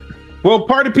Well,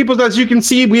 party people, as you can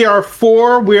see, we are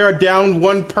 4. We are down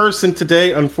 1 person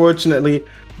today. Unfortunately,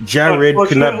 Jared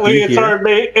could not be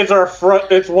here.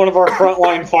 It's one of our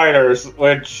frontline fighters,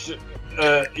 which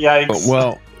yikes.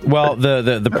 Well,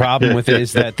 the problem with it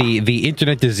is that the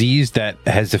internet disease that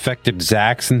has affected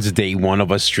Zach since day 1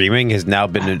 of us streaming has now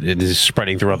it is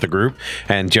spreading throughout the group,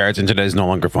 and Jared's internet is no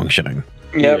longer functioning.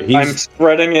 Yep, I'm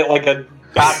spreading it like a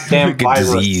goddamn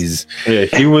virus. Disease. Yeah,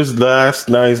 he was last.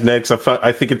 Now he's next.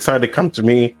 I think it's time to come to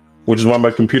me, which is why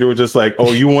my computer was just like,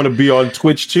 "Oh, you want to be on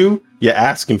Twitch too? You're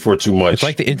asking for too much." It's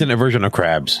like the internet version of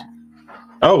Crabs.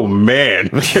 Oh man,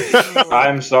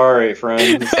 I'm sorry,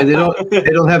 friends. And they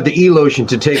don't have the e-lotion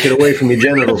to take it away from your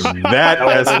genitals. That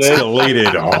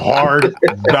escalated hard,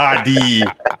 body.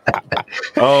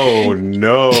 Oh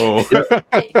no!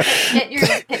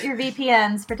 Get your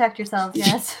VPNs. Protect yourselves.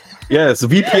 Yes. Yes,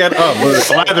 VPN up.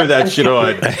 Slather that shit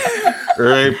on. All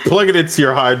right, plug it into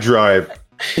your hard drive.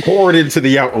 Pour it into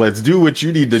the outlets. Do what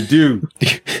you need to do.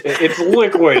 It's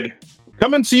liquid.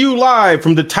 Coming to you live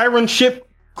from the Tyrant Ship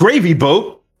Gravy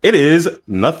Boat. It is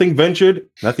Nothing Ventured,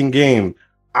 Nothing Gained.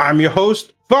 I'm your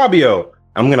host, Fabio.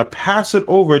 I'm going to pass it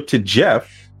over to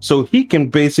Jeff so he can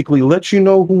basically let you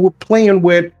know who we're playing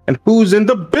with and who's in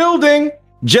the building.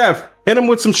 Jeff, hit him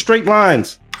with some straight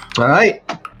lines. All right.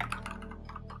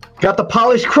 Got the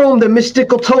polished chrome, the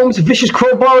mystical tomes, vicious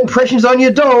crowbar impressions on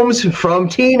your domes from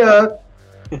Tina.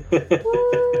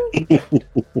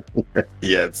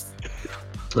 Yes.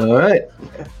 All right.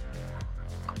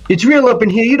 It's real up in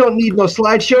here. You don't need no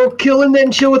slideshow. Kill and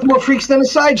then chill with more freaks than a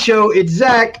sideshow. It's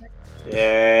Zach.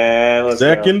 Yeah, let's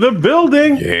Zach go. in the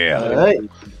building. Yeah. All right.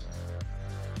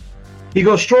 He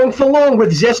goes strong for long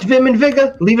with zest, vim, and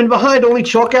vigor, leaving behind only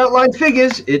chalk outline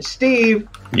figures. It's Steve.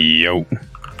 Yo.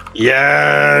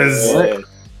 Yes. Right.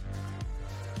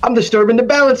 I'm disturbing the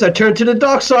balance. I turn to the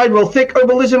dark side. Well, thick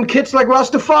herbalism kits like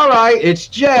Rastafari. It's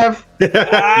Jeff.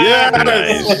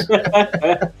 Yes.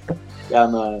 Yeah,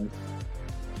 man.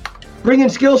 Bringing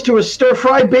skills to a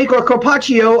stir-fry, bake, or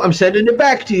carpaccio. I'm sending it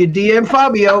back to you, DM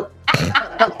Fabio.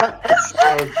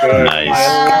 So good. Nice.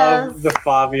 I love the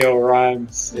Fabio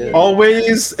rhymes. Yeah.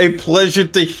 Always a pleasure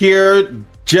to hear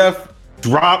Jeff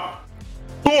drop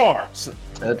bars.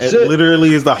 That's It it.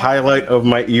 literally is the highlight of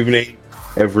my evening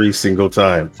every single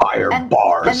time. Fire And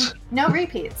bars. no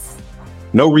repeats.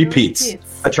 No repeats.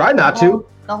 I try not to.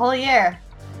 The whole year.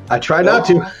 I try not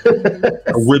to.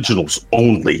 Originals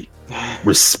only.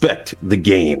 Respect the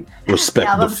game. Respect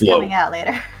The the album's flow. coming out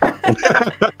later.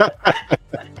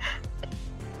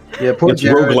 Yeah, poor It's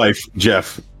Jared. rogue life,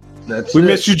 Jeff. That's We it.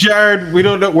 miss you, Jared. We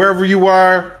don't know wherever you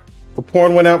are. We're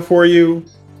pouring one out for you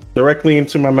directly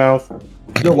into my mouth.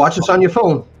 No, watch us on your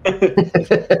phone. Your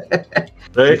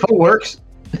Right? phone works.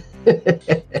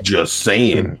 Just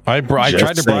saying. I tried to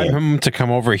bribe saying. him to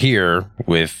come over here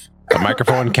with a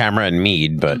microphone, camera, and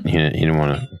mead, but he didn't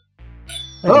want to.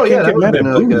 Oh, You yeah, can't that get would have mad been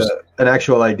at like booze. an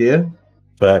actual idea.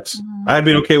 Facts. I'd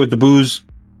been okay with the booze.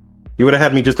 You would have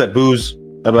had me just at booze.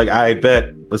 I'd be like, I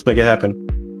bet. Let's make it happen.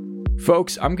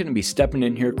 Folks, I'm going to be stepping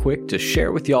in here quick to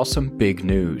share with y'all some big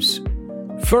news.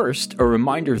 First, a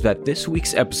reminder that this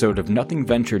week's episode of Nothing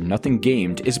Ventured, Nothing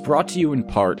Gamed is brought to you in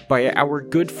part by our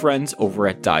good friends over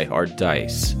at Die Hard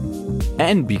Dice.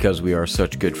 And because we are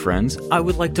such good friends, I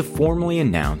would like to formally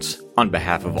announce, on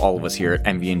behalf of all of us here at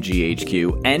MVNG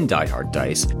HQ and Die Hard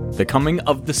Dice, the coming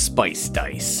of the Spice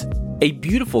Dice. A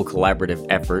beautiful collaborative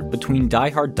effort between Die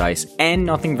Hard Dice and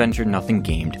Nothing Ventured, Nothing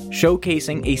Gamed,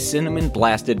 showcasing a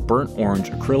cinnamon-blasted burnt orange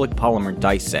acrylic polymer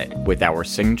dice set with our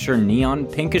signature neon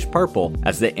pinkish purple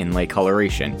as the inlay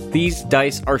coloration. These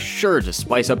dice are sure to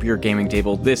spice up your gaming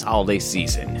table this holiday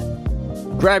season.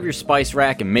 Grab your spice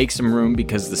rack and make some room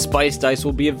because the Spice Dice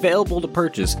will be available to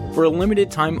purchase for a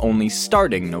limited time only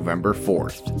starting November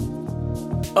 4th.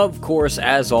 Of course,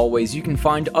 as always, you can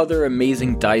find other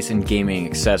amazing dice and gaming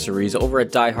accessories over at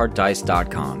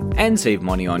dieharddice.com and save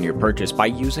money on your purchase by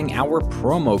using our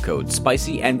promo code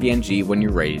SPICYNVNG when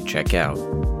you're ready to check out.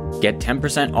 Get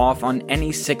 10% off on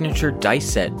any signature dice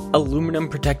set, aluminum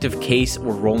protective case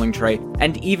or rolling tray,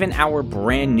 and even our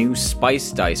brand new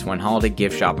Spice Dice when holiday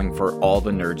gift shopping for all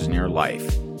the nerds in your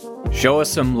life. Show us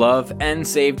some love and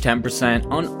save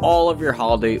 10% on all of your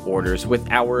holiday orders with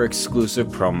our exclusive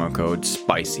promo code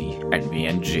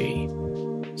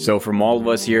SPICYNVNG. So from all of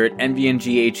us here at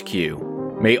NVNG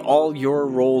HQ, may all your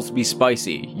rolls be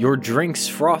spicy, your drinks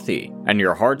frothy, and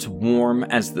your hearts warm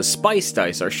as the Spice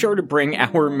Dice are sure to bring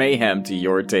our mayhem to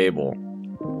your table.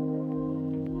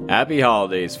 Happy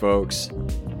holidays, folks.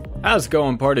 How's it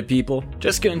going, party people?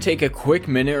 Just gonna take a quick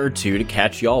minute or two to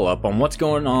catch y'all up on what's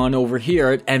going on over here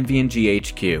at MVNG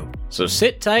HQ. So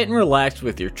sit tight and relax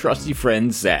with your trusty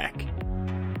friend Zach.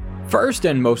 First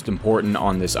and most important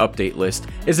on this update list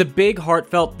is a big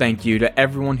heartfelt thank you to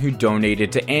everyone who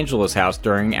donated to Angela's house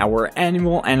during our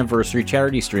annual anniversary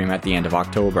charity stream at the end of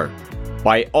October.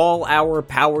 By all our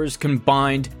powers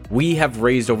combined, we have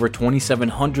raised over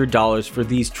 $2,700 for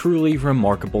these truly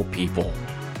remarkable people.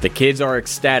 The kids are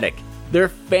ecstatic, their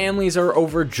families are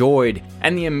overjoyed,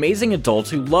 and the amazing adults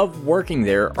who love working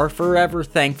there are forever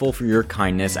thankful for your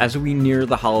kindness as we near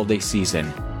the holiday season.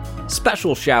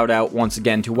 Special shout out once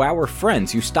again to our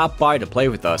friends who stopped by to play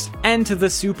with us, and to the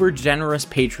super generous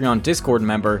Patreon Discord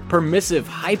member, Permissive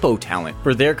Hypo Talent,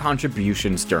 for their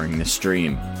contributions during the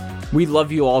stream. We love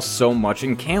you all so much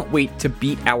and can't wait to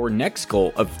beat our next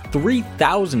goal of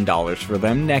 $3,000 for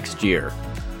them next year.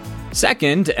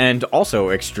 Second, and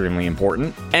also extremely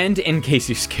important, and in case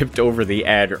you skipped over the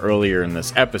ad earlier in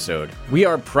this episode, we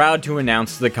are proud to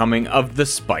announce the coming of the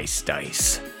Spice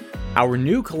Dice. Our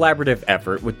new collaborative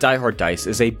effort with Die Hard Dice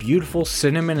is a beautiful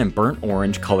cinnamon and burnt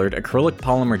orange colored acrylic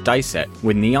polymer dice set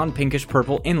with neon pinkish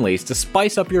purple inlays to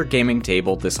spice up your gaming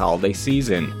table this holiday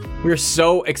season. We're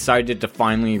so excited to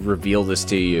finally reveal this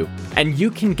to you, and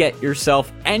you can get yourself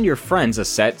and your friends a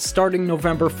set starting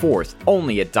November 4th,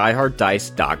 only at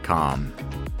dieharddice.com.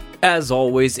 As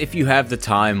always, if you have the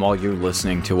time while you're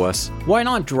listening to us, why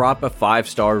not drop a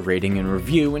 5-star rating and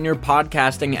review in your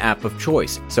podcasting app of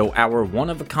choice so our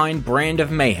one-of-a-kind brand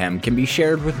of mayhem can be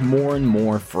shared with more and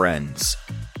more friends.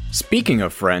 Speaking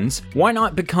of friends, why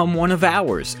not become one of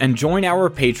ours and join our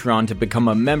Patreon to become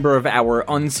a member of our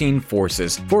Unseen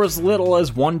Forces for as little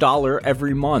as $1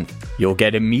 every month. You'll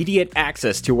get immediate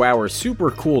access to our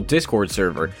super cool Discord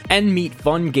server and meet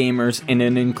fun gamers in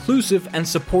an inclusive and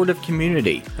supportive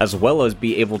community, as well as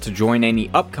be able to join any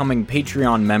upcoming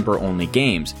Patreon member-only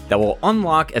games that will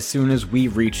unlock as soon as we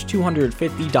reach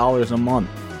 $250 a month.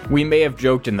 We may have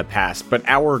joked in the past, but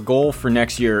our goal for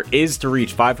next year is to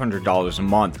reach $500 a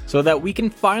month so that we can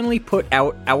finally put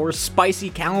out our spicy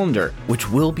calendar, which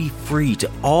will be free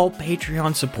to all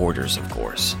Patreon supporters, of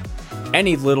course.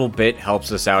 Any little bit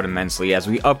helps us out immensely as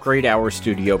we upgrade our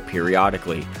studio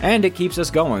periodically, and it keeps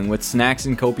us going with snacks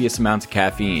and copious amounts of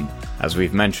caffeine. As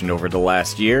we've mentioned over the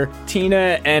last year,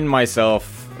 Tina and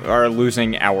myself are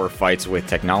losing our fights with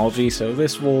technology, so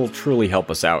this will truly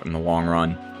help us out in the long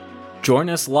run. Join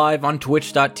us live on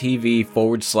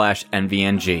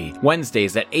twitch.tv/NVNG,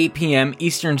 Wednesdays at 8 p.m.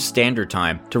 Eastern Standard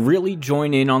Time to really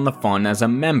join in on the fun as a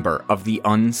member of the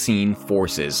Unseen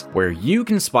Forces, where you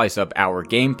can spice up our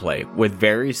gameplay with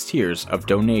various tiers of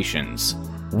donations.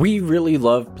 We really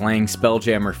love playing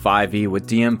Spelljammer 5e with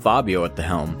DM Fabio at the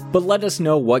helm, but let us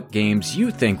know what games you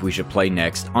think we should play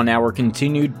next on our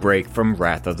continued break from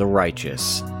Wrath of the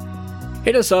Righteous.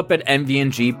 Hit us up at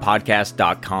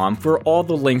nvngpodcast.com for all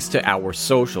the links to our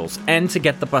socials and to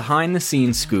get the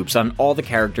behind-the-scenes scoops on all the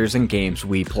characters and games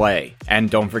we play.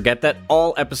 And don't forget that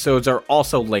all episodes are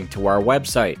also linked to our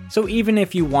website, so even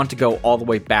if you want to go all the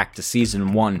way back to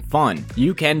Season 1 fun,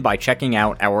 you can by checking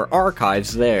out our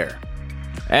archives there.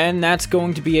 And that's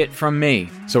going to be it from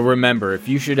me. So remember, if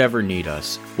you should ever need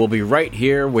us, we'll be right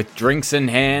here with drinks in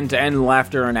hand and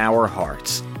laughter in our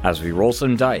hearts as we roll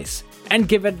some dice and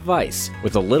give advice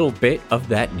with a little bit of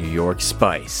that New York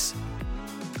spice.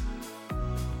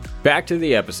 Back to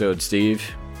the episode, Steve.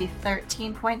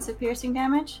 13 points of piercing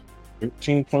damage.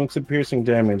 13 points of piercing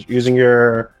damage. Using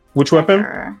your... which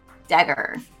weapon?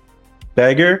 Dagger.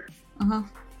 Dagger? Uh-huh.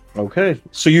 Okay.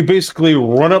 So you basically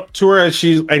run up to her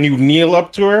and you kneel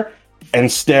up to her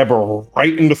and stab her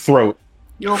right in the throat.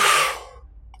 Yup.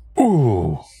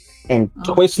 Ooh. And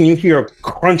twice, and you hear a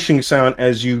crunching sound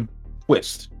as you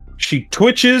twist. She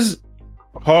twitches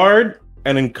hard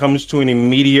and then comes to an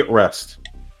immediate rest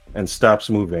and stops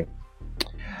moving.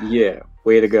 Yeah,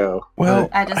 way to go. Well,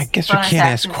 I guess we can't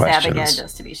ask questions. Again,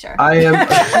 just to be sure. I am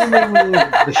assuming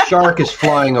the shark is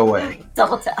flying away.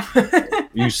 Double tap.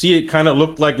 You see it kind of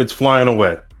look like it's flying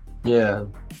away. Yeah.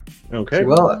 Okay.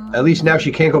 Well, at least now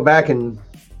she can't go back and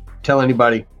tell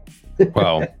anybody.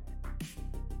 Well,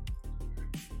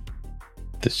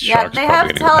 this Yeah, shark's they probably have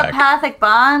gonna go back. telepathic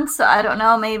bonds, so I don't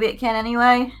know. Maybe it can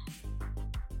anyway.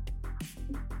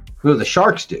 Well, the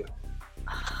sharks do.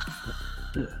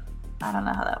 I don't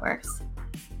know how that works.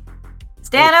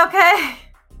 Stan, okay?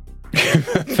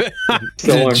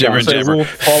 Jibber, So jibber. we'll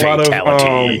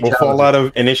fall out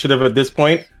of initiative at this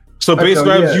point. So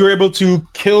basically, yeah. you're able to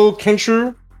kill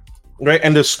Kenshu, right?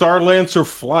 And the Star Lancer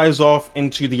flies off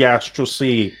into the astral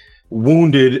sea,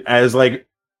 wounded as like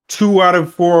 2 out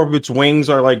of 4 of its wings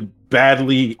are like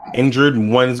badly injured.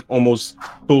 One's almost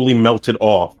fully melted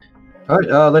off. All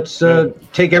right, let's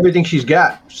take everything she's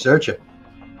got. Search it.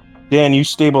 Dan, you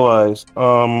stabilize.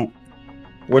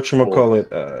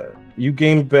 Whatchamacallit? you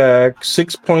gain back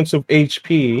 6 points of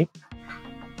HP,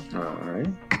 All right.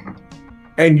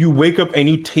 and you wake up and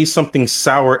you taste something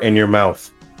sour in your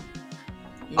mouth.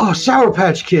 Oh, Sour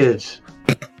Patch Kids.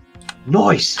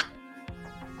 Nice.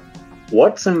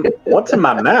 What's in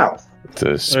my mouth? It's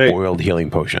a spoiled healing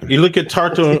potion. You look at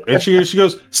Tarto, and she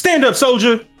goes, "Stand up,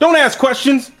 soldier! Don't ask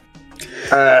questions."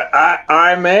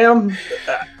 I ma'am.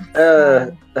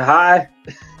 Hi.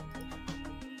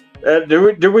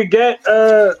 Do we get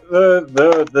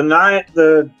the night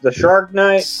the shark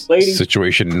night lady?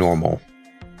 Situation normal.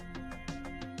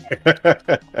 All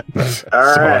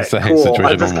right, cool.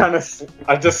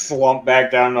 I just slump back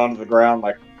down onto the ground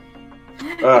like.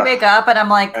 I wake up and I'm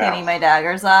like cleaning my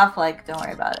daggers off. Like, don't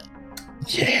worry about it.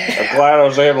 Yeah. I'm glad I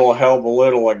was able to help a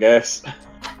little, I guess.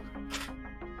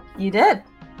 You did.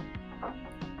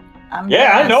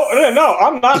 I know. No,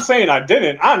 I'm not saying I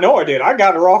didn't. I know I did. I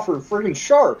got her off her freaking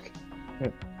shark.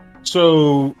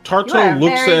 So Tarto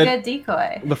looks very at good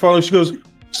decoy. the father. She goes,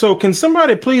 "So can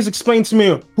somebody please explain to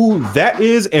me who that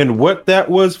is and what that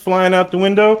was flying out the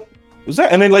window? Was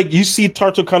that?" And then like you see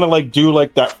Tarto kind of like do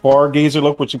like that far gazer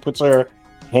look, where she puts her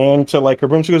hand to like her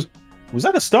brim. She goes, "Was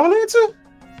that a Star Lancer?"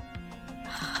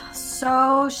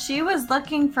 So she was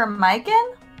looking for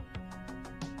Myken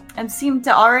and seemed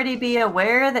to already be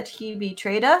aware that he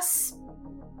betrayed us.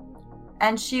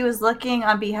 And she was looking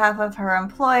on behalf of her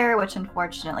employer, which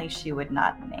unfortunately she would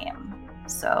not name.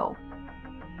 So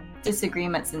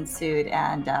disagreements ensued,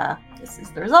 and this is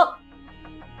the result.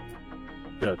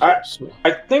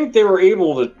 I think they were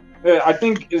able to. I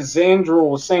think Xandril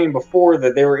was saying before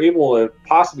that they were able to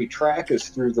possibly track us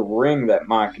through the ring that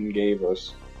Myken gave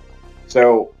us.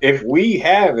 So if we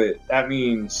have it, that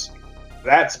means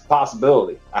that's a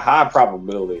possibility, a high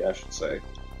probability, I should say.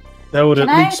 That would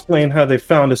explain how they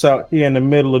found us out here in the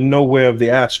middle of nowhere of the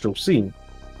astral sea.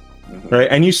 Mm-hmm. Right?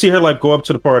 And you see her like go up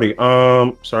to the party.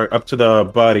 Up to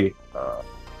the body.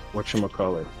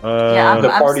 Whatchamacallit?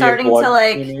 I'm starting to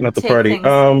like not the party.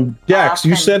 Dax,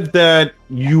 you said that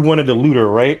you wanted to loot her,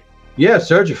 right? Yeah,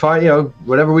 search her, find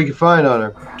whatever we can find on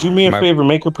her. Do me a favor,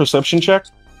 make a perception check.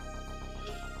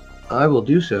 I will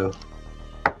do so.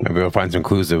 Maybe we'll find some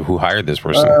clues of who hired this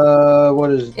person.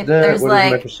 What is that? What is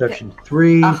my perception?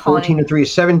 3, 14 and 3,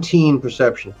 17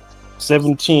 perception.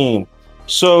 17.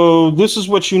 So this is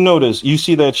what you notice. You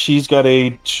see that she's got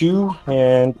a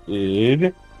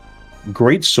two-handed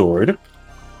great sword,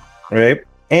 right?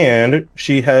 And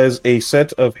she has a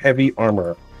set of heavy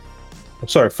armor. I'm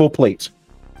sorry, full plate.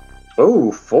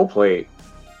 Oh, full plate.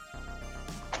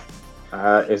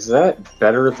 Is that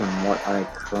better than what I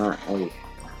currently...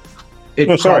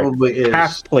 Probably is.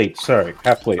 Half plate, sorry.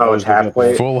 Half plate. Oh, it's half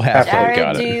plate? Full half plate,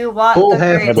 got do it. you want full the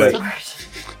half great plate. sword?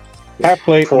 Half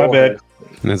plate, Full my bad.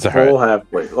 It's a full half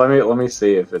plate. Let me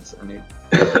see if it's any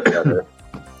better.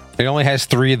 It only has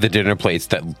 3 of the dinner plates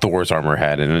that Thor's armor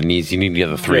had, and you need the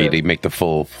other 3 to make the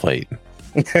full plate.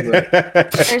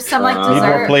 There's some like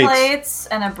dessert plates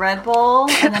and a bread bowl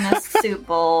and then a soup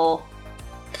bowl.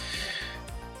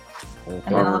 And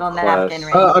then a little napkin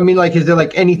ring. I mean, like, is there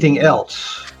like anything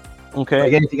else? Okay.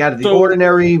 Like anything out of the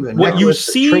ordinary? What you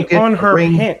see on her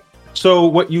hand. So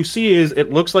what you see is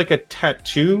it looks like a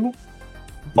tattoo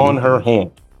on her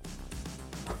hand.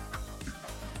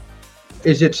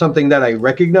 Is it something that I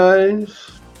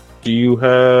recognize? Do you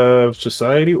have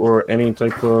society or any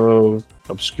type of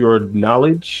obscure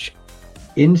knowledge?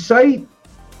 Insight?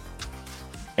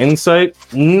 Insight?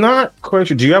 Not quite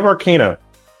sure. Do you have Arcana?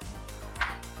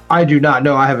 I do not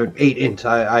know. I have an 8 int.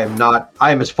 I am not.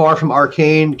 I am as far from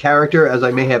arcane character as I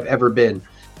may have ever been.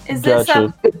 Is this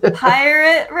a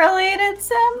pirate-related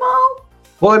symbol?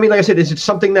 Well, I mean, like I said, is it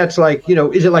something that's like,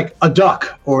 is it like a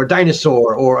duck or a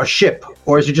dinosaur or a ship?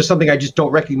 Or is it just something I just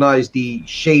don't recognize the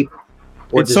shape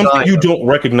or it's design something you of? don't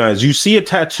recognize. You see a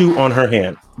tattoo on her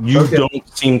hand. You don't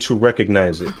seem to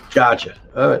recognize it. Gotcha.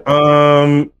 All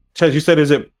right. Tez, you said,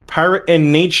 is it pirate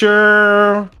in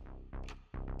nature?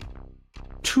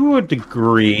 To a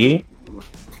degree.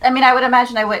 I mean, I would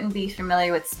imagine I wouldn't be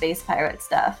familiar with space pirate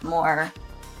stuff more.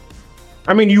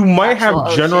 I mean, you might have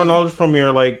Actual general ocean. knowledge from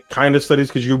your like kind of studies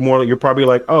because you're probably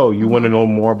like, oh, you want to know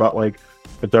more about like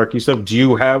the darky stuff. Do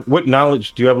you have what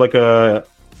knowledge? Do you have like an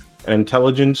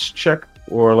intelligence check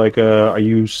or like are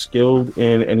you skilled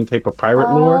in any type of pirate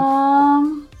lore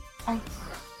I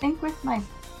think with my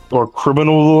or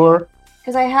criminal lore?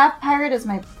 because I have pirate as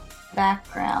my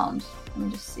background. Let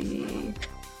me just see.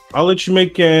 I'll let you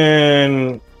make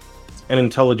an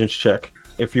intelligence check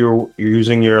if you're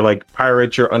using your like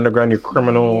pirate, your underground, your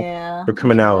criminal, your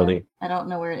criminality. I don't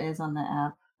know where it is on the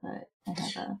app, but I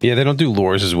have a. Yeah, they don't do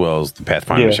lores as well as the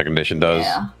Pathfinder Yeah. Second Edition does.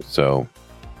 Yeah. So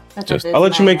But just that is I'll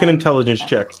let you my make an intelligence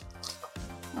check.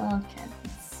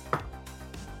 Okay.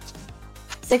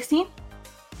 16?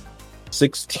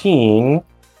 16.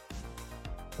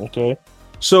 Okay.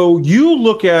 So you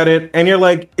look at it and you're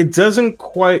like, it doesn't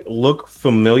quite look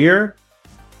familiar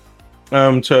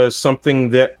to something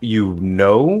that you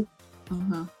know.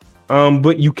 Mm-hmm.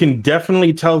 But you can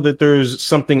definitely tell that there's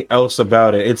something else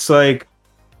about it. It's like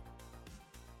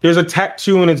there's a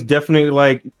tattoo and it's definitely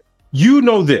like, you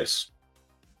know this.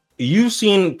 You've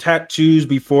seen tattoos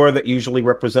before that usually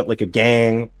represent like a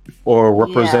gang or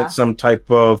represent some type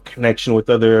of connection with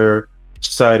other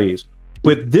societies.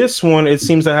 With this one, it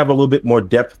seems to have a little bit more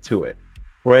depth to it,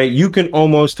 right? You can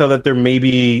almost tell that there may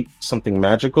be something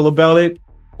magical about it,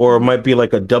 or it might be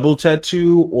like a double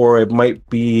tattoo, or it might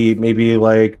be maybe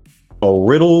like a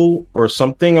riddle or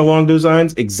something along those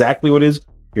lines. Exactly what it is,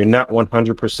 you're not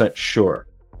 100% sure.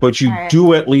 But you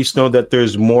do at least know that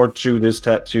there's more to this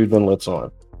tattoo than what's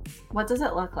on. What does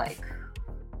it look like?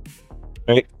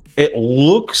 Right? It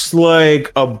looks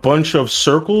like a bunch of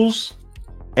circles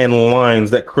and lines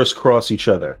that crisscross each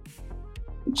other.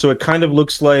 So it kind of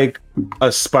looks like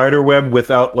a spider web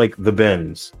without like the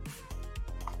bends.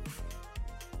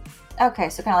 Okay,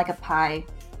 so kind of like a pie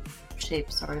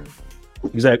shape, sort of.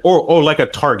 Exactly. Or like a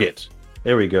target.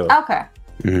 There we go. Okay.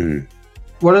 Mm.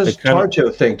 What does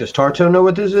Tarto think? Does Tarto know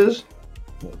what this is?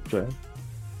 Okay.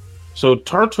 So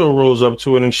Tarto rolls up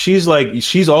to it and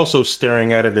she's also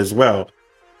staring at it as well,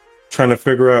 trying to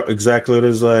figure out exactly what it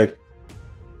is. Like,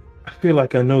 I feel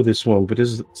like I know this one, but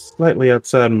it's slightly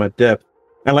outside my depth.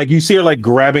 And like you see her like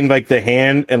grabbing like the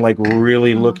hand and like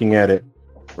really looking at it,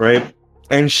 right?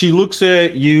 And she looks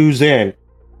at you, Zan,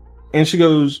 and she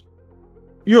goes,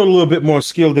 "You're a little bit more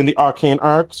skilled in the arcane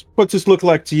arts. What's this look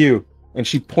like to you?" And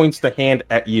she points the hand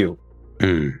at you.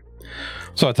 Mm.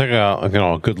 So I take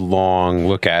a good long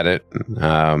look at it.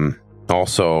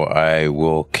 Also, I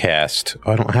will cast.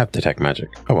 Oh, I don't have detect magic.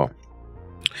 Oh well.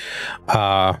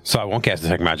 So I won't cast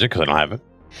detect magic because I don't have it.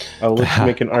 I'll let you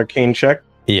make an arcane check.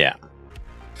 Yeah,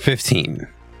 15.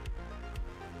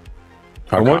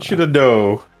 I want you to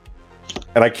know,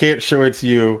 and I can't show it to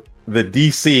you. The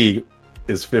DC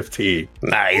is 15.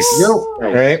 Nice. Yo.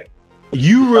 Right?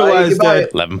 You realize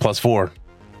that 11 plus 4.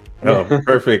 Oh,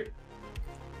 perfect.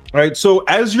 All right, so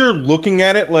as you're looking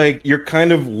at it, like you're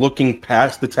kind of looking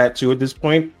past the tattoo at this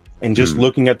point and just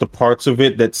looking at the parts of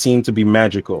it that seem to be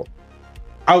magical.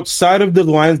 Outside of the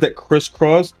lines that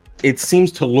crisscross, it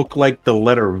seems to look like the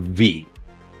letter V.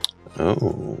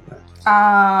 Oh.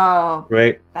 Oh.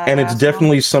 Right? And it's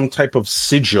definitely some type of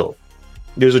sigil.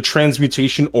 There's a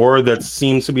transmutation aura that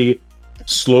seems to be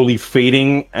slowly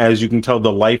fading as you can tell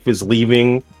the life is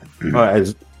leaving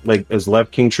as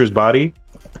left Kingshre's body.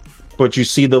 But you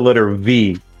see the letter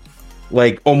V,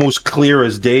 like almost clear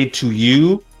as day to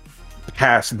you,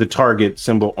 past the target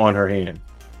symbol on her hand.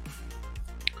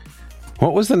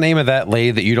 What was the name of that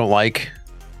lady that you don't like?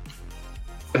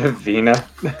 Vina.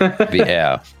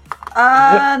 Yeah.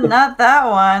 Not that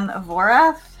one.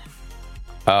 Vorath?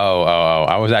 Oh.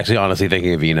 I was actually honestly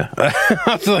thinking of Vina.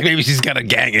 I was like, maybe she's got a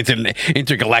gang. It's an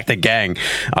intergalactic gang.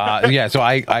 Yeah, so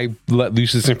I let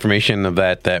loose this information of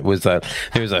that was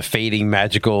there's a fading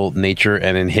magical nature,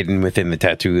 and then hidden within the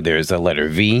tattoo, there's a letter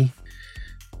V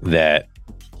that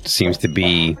seems to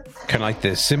be kind of like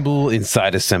the symbol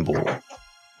inside a symbol.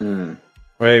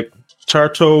 Right?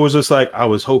 Tarto was just like, I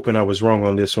was hoping I was wrong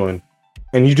on this one.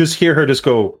 And you just hear her just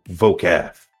go,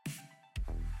 Vocath.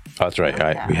 Oh, that's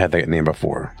right. We had that name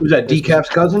before. Was that Decap's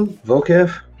cousin?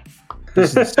 Vocath? This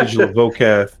is the sigil of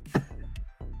Vocath.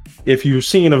 If you've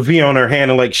seen a V on her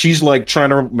hand and like she's like trying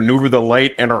to maneuver the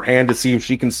light in her hand to see if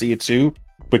she can see it too,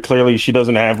 but clearly she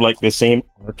doesn't have like the same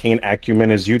arcane acumen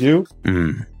as you do.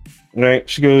 Right?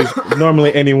 She goes,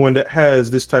 normally anyone that has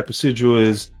this type of sigil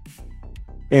is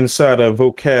inside of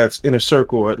Vocath's inner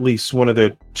circle, or at least one of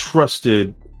their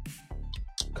trusted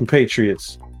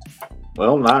compatriots.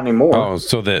 Well, not anymore. Oh,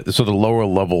 so the lower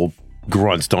level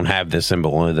grunts don't have this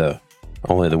symbol.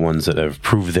 Only the ones that have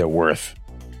proved their worth.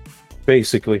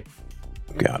 Basically.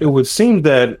 Got it would seem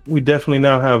that we definitely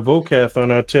now have Vocath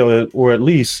on our tail, or at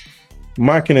least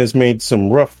Markin has made some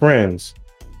rough friends.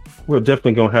 We're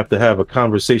definitely going to have a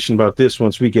conversation about this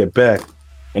once we get back.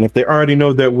 And if they already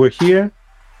know that we're here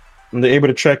and they're able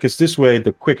to track us this way,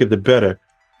 the quicker the better.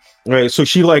 All right, so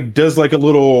she like does like a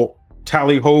little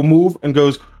tally-ho move and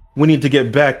goes, we need to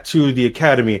get back to the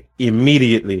academy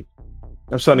immediately.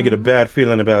 I'm starting to get a bad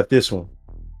feeling about this one.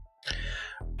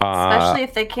 Especially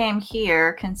if they came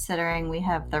here, considering we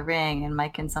have the ring and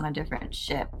Myken's on a different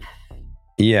ship.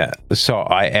 Yeah, so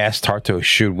I asked Tarto,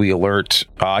 should we alert?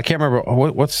 I can't remember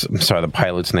what's the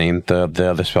pilot's name, the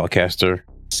other spellcaster.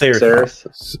 Sereth.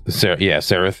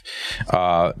 Sereth.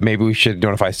 Maybe we should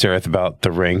notify Sereth about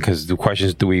the ring, because the question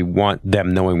is, do we want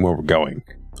them knowing where we're going,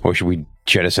 or should we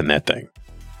jettison that thing?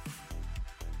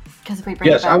 Because if we bring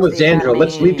Yes, it back I'm to with the Xandro.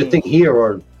 Let's leave the thing here,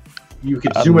 or you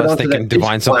could zoom it Unless onto they can that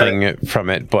divine disc planet. something from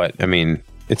it, but I mean,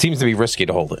 it seems to be risky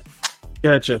to hold it.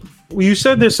 Gotcha. Well, you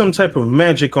said there's some type of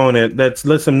magic on it that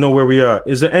lets them know where we are.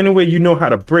 Is there any way you know how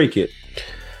to break it?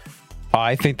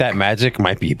 I think that magic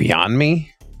might be beyond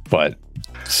me, but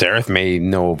Sereth may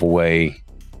know of a way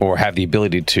or have the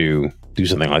ability to do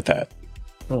something like that.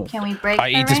 Can we break I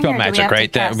the need to ring, spell or do we magic, have to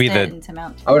right? That would cast be it the- into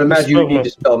Mount? I would imagine you would need to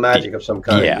spell magic of some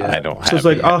kind. Yeah, I don't have So it's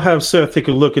like, it. I'll have Seth take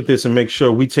a look at this and make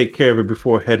sure we take care of it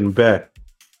before heading back.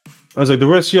 I was like, the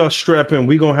rest of y'all strap in.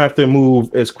 We're going to have to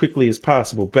move as quickly as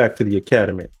possible back to the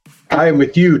academy. I am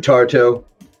with you, Tarto.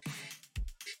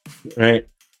 Right?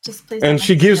 Just please. And don't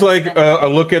she make gives me like upset. a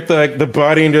look at the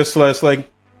body and just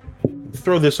like,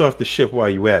 throw this off the ship while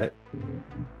you at it.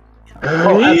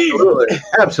 Oh, absolutely.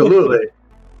 Absolutely.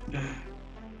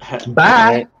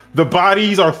 Bye. The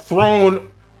bodies are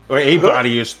thrown, or a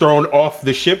body is thrown off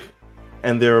the ship,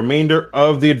 and the remainder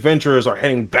of the adventurers are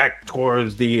heading back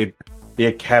towards the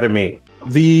academy.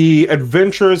 The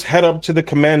adventurers head up to the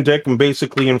command deck and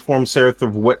basically inform Sereth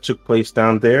of what took place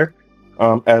down there,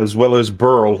 as well as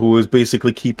Burl, who is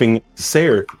basically keeping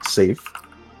Sereth safe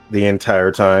the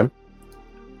entire time.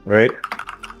 Right?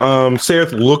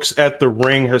 Sereth looks at the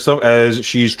ring herself as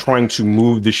she's trying to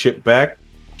move the ship back.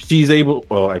 She's able,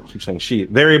 well, I keep saying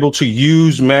they're able to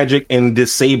use magic and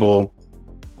disable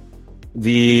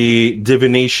the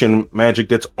divination magic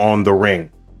that's on the ring.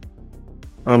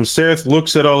 Sereth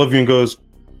looks at all of you and goes,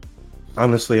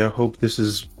 honestly, I hope this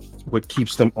is what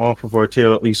keeps them off of our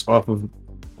tail, at least off of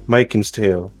Myken's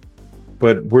tail.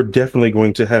 But we're definitely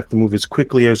going to have to move as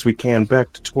quickly as we can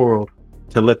back to Toro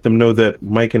to let them know that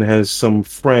Myken has some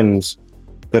friends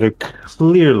that are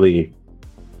clearly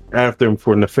after him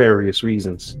for nefarious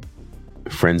reasons.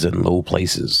 Friends in low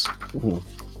places. Well,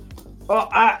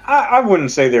 I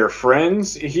wouldn't say they're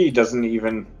friends. He doesn't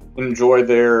even enjoy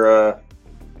their,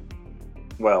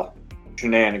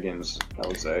 shenanigans, I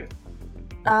would say.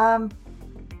 Out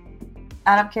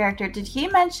of character, did he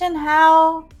mention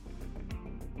how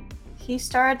he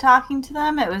started talking to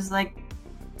them? It was like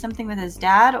something with his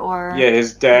dad, or Yeah,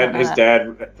 his dad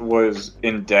was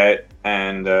in debt,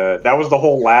 and that was the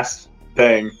whole last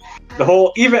thing.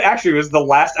 It was the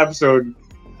last episode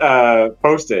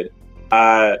posted.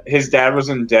 His dad was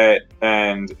in debt,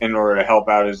 and in order to help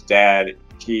out his dad,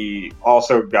 he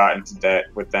also got into debt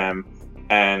with them,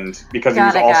 and because he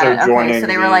was also joining. Okay, so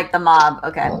they were like the mob.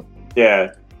 Okay,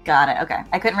 yeah, got it. Okay,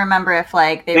 I couldn't remember if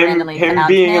like they randomly him announced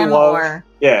being him in love, or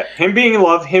him being in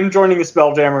love, him joining the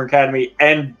Spelljammer Academy,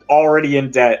 and already in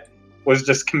debt was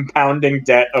just compounding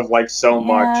debt of like so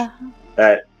much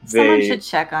that someone should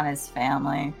check on his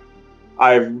family.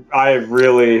 I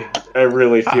really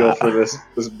feel for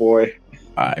this boy.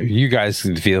 You guys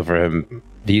can feel for him.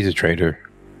 He's a traitor.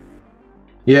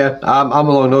 Yeah, I'm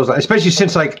along those lines. Especially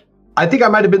since, like, I think I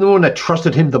might have been the one that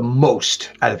trusted him the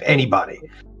most out of anybody.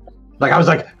 Like, I was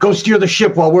like, go steer the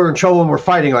ship while we're in trouble and we're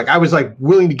fighting. Like, I was, like,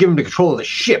 willing to give him the control of the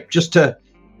ship just to,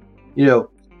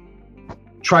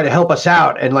 try to help us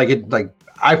out. And,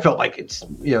 I felt like it's,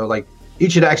 like,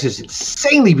 Ichidax is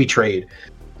insanely betrayed.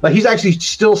 Like, he's actually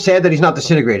still sad that he's not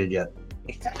disintegrated yet.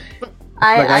 He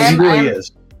really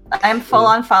is. I'm full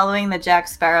on following the Jack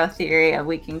Sparrow theory of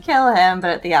we can kill him, but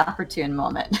at the opportune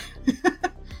moment.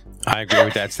 I agree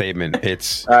with that statement.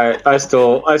 It's I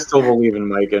still believe in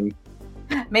Myken.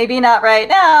 Maybe not right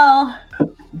now.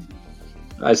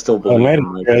 I still believe in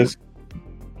Myken.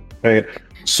 Right.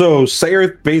 So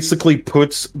Sereth basically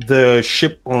puts the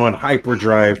ship on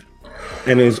hyperdrive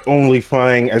and is only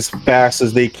flying as fast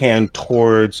as they can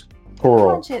towards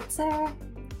Toro. Punch it, Sarah.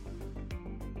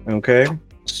 Okay.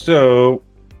 So,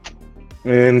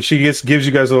 and she gives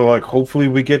you guys a like, hopefully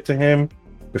we get to him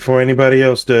before anybody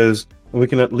else does, and we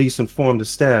can at least inform the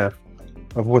staff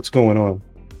of what's going on.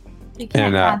 You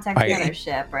can't And, contact the other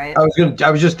ship, right?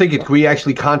 I was just thinking, can we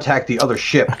actually contact the other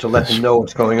ship to let them know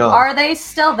what's going on? Are they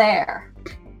still there?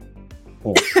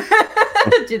 Oh.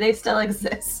 Do they still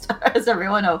exist? Is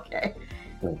everyone okay?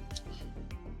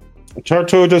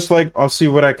 Tarto just like, I'll see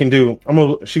what I can do.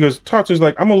 She goes, Tarto's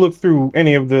like, I'm gonna look through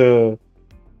any of the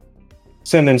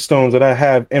sending stones that I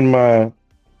have in my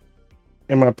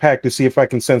pack to see if I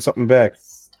can send something back.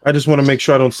 I just want to make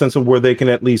sure I don't send some where they can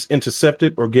at least intercept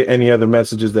it or get any other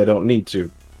messages they don't need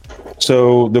to.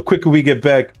 So the quicker we get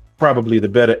back, probably the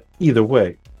better either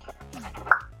way.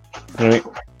 All right.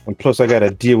 And plus I gotta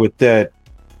deal with that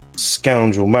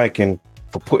scoundrel Myken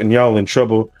for putting y'all in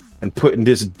trouble and putting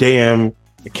this damn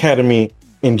academy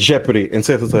in jeopardy. And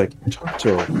Seth is like,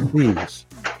 Tarto, please,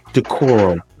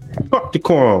 decorum. Fuck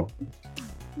decorum.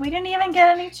 We didn't even get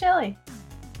any chili.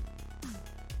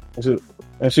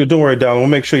 I said, don't worry, darling. We'll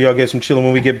make sure y'all get some chili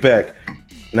when we get back.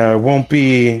 Now, it won't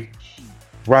be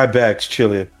Ryback's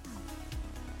chili,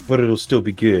 but it'll still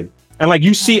be good. And like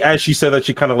you see, as she said that,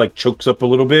 she kind of like chokes up a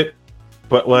little bit,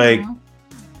 but like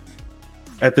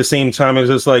at the same time, it's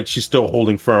just like she's still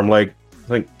holding firm. Like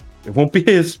it won't be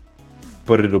his,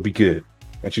 but it'll be good.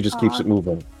 And she just keeps it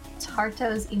moving.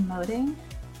 Tarto's emoting.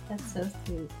 That's so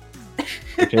sweet.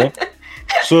 Okay.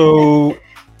 So,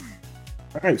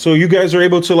 all right. So you guys are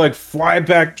able to like fly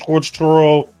back towards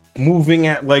Toro, moving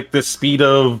at like the speed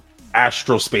of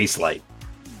astral space light.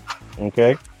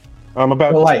 Okay.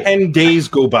 About 10 days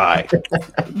go by.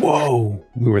 Whoa.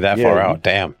 We were that far out.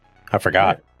 Damn. I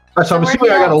forgot. So I'm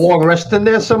assuming I got a long rest in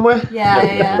there somewhere?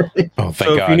 Yeah. Oh, thank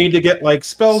So God. if you need to get like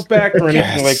spells back or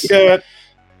anything like that,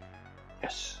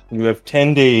 you have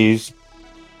 10 days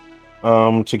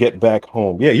to get back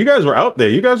home. Yeah, you guys were out there.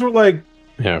 You guys were like...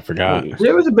 Yeah, I forgot.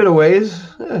 There was a bit of ways.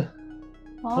 Yeah.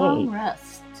 Long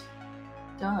rest.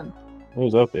 Done. It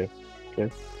was out there.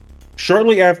 Okay.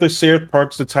 Shortly after Sereth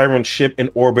parks the Tyrant ship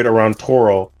in orbit around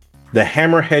Toro, the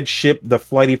Hammerhead ship, the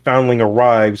Flighty Foundling,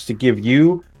 arrives to give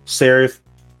you, Sereth,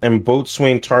 and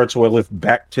Boatswain Tarto a lift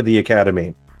back to the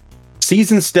Academy.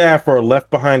 Seasoned staff are left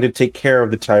behind to take care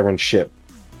of the Tyrant ship.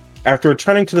 After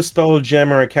returning to the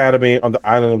Spelljammer Academy on the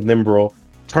island of Nimbrel,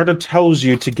 Tarta tells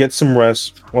you to get some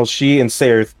rest while she and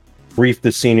Sereth brief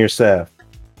the senior staff.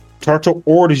 Tarta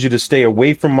orders you to stay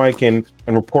away from Myken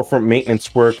and report for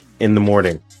maintenance work in the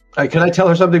morning. Can I tell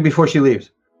her something before she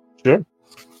leaves? Sure.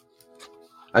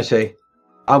 I say,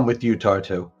 I'm with you,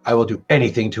 Tarto. I will do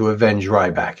anything to avenge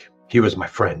Ryback. He was my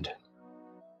friend.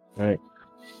 All right.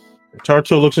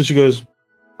 Tarto looks at you and goes,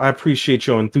 I appreciate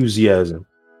your enthusiasm.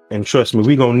 And trust me,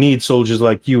 we're going to need soldiers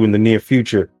like you in the near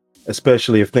future,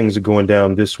 especially if things are going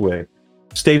down this way.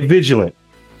 Stay vigilant,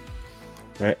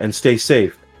 right? And stay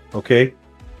safe, okay?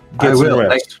 Get some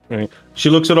rest. Right? She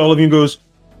looks at all of you and goes,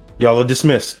 y'all are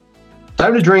dismissed.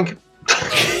 Time to drink.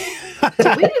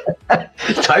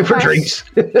 Time for drinks.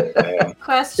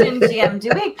 Question, GM.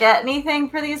 Do we get anything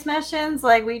for these missions?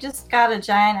 Like, we just got a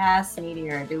giant ass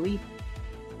meteor. Do we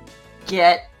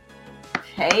get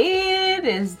paid?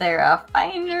 Is there a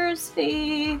finder's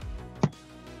fee?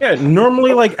 Yeah,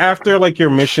 normally, like, after, like,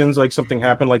 your missions, like, something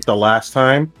happened, like, the last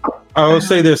time, I will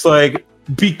say this, like,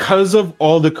 because of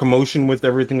all the commotion with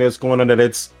everything that's going on, that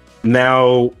it's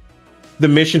now... the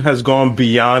mission has gone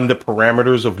beyond the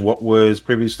parameters of what was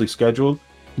previously scheduled.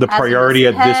 The priority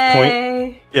at this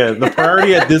point, the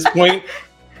priority at this point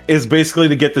is basically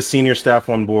to get the senior staff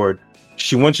on board.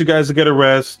 She wants you guys to get a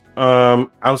rest.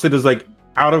 I'll say this, like,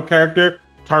 out of character,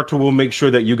 Tartu will make sure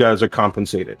that you guys are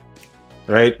compensated,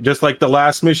 right? Just like the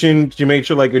last mission, she made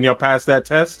sure, like, when y'all passed that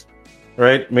test,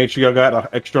 right? Make sure y'all got an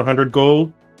extra 100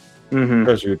 gold.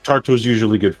 Because Tartu's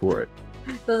usually good for it.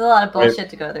 There's a lot of bullshit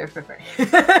to go there for free.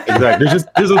 Exactly. There's just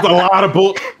a lot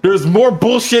of there's more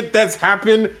bullshit that's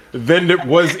happened than it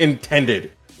was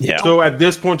intended. Yeah. So at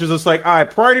this point, it's just like, all right,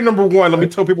 priority number one, let me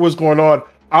tell people what's going on.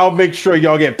 I'll make sure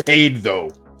y'all get paid,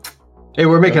 though. Hey,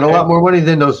 we're making a lot more money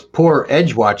than those poor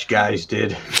Edgewatch guys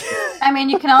did. I mean,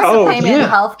 you can also pay me in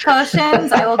health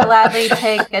potions. I will gladly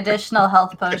take additional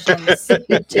health potions,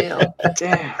 too.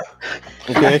 Damn.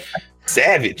 Okay.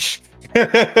 Savage.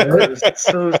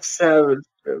 So savage.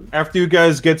 After you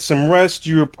guys get some rest,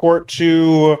 you report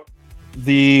to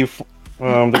the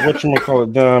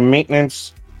whatchamacallit, the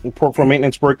maintenance, report for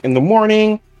maintenance work in the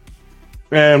morning,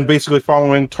 and basically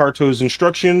following Tarto's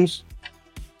instructions,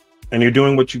 and you're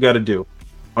doing what you got to do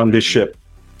on this ship.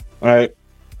 All right.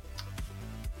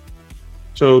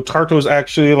 So Tarto's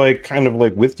actually like kind of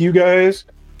like with you guys,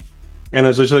 and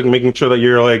it's just like making sure that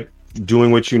you're like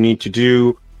doing what you need to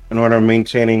do in order of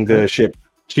maintaining the ship.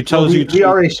 She tells you we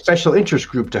are a special interest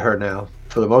group to her now,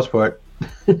 for the most part.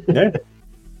 Yeah.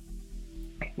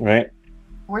 Right.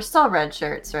 We're still red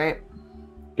shirts, right?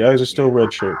 Guys are still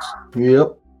red shirts.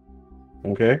 Yep.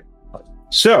 Okay.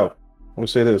 So, we'll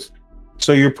say this.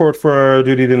 So you report for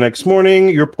duty the next morning.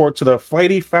 You report to the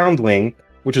Flighty Foundling,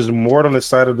 which is moored on the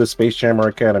side of the Spelljammer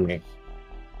Academy.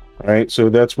 All right. So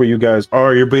that's where you guys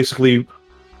are. You're basically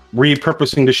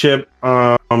repurposing the ship.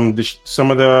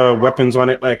 Some of the weapons on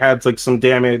it like had like some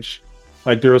damage.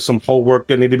 Like there was some hull work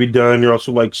that needed to be done. You're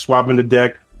also like swabbing the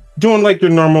deck, doing like your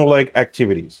normal like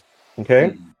activities.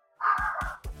 Okay.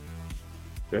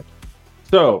 Okay.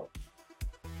 So,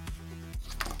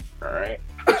 all right.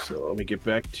 So let me get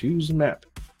back to the map.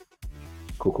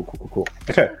 Cool.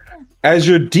 Okay. As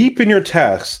you're deep in your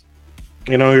tasks,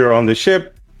 you know, you're on the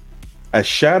ship, A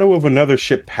shadow of another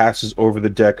ship passes over the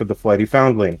deck of the Flighty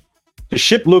Foundling. The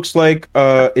ship looks like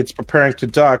it's preparing to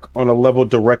dock on a level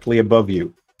directly above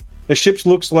you. The ship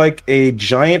looks like a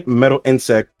giant metal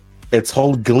insect, its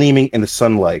hull gleaming in the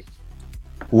sunlight.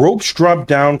 Ropes drop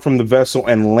down from the vessel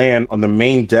and land on the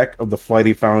main deck of the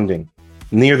Flighty Foundling,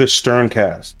 near the stern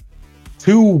cast.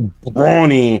 Two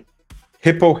brawny,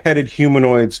 hippo-headed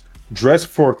humanoids dressed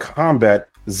for combat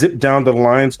zip down the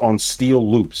lines on steel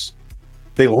loops.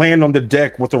 They land on the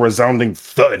deck with a resounding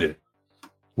thud.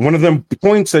 One of them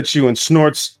points at you and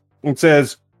snorts and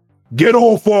says, "Get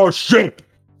off our ship!"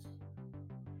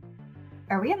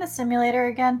 Are we in the simulator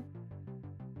again?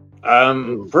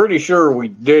 I'm pretty sure we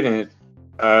didn't.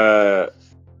 But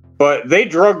they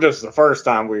drugged us the first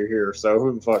time we were here, so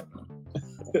who the fuck?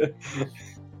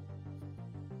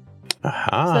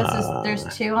 Aha. There's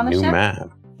two on the New ship? map.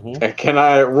 Can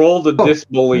I roll to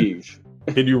disbelieve?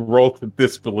 Can you roll to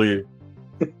disbelieve?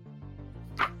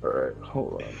 Alright,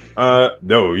 hold on.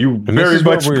 No, you this very is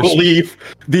what much we're- believe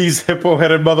these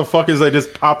hippo-headed motherfuckers that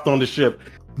just popped on the ship.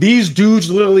 These dudes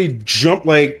literally jump,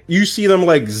 like, you see them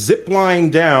like zip line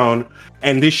down,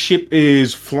 and this ship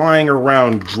is flying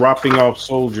around, dropping off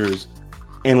soldiers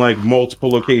in like multiple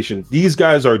locations. These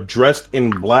guys are dressed in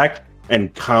black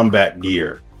and combat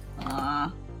gear.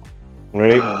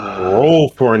 Right? Roll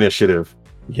for initiative.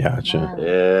 Gotcha.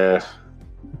 Yeah.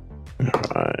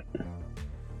 Alright.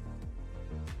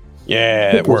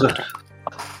 Yeah, it worked.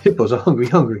 Hippos are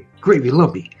hungry, gravy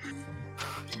lumpy.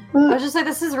 I was just like,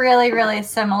 this is really, really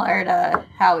similar to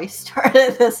how we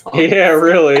started this whole. Yeah,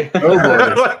 really.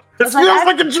 Oh boy. This like, feels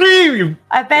like a dream.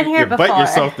 I've been here You before. bite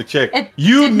yourself to check. It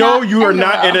You did know not you are end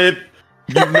not in well. it.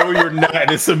 You know you're not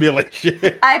in a simulation.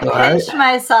 I Alright. pinched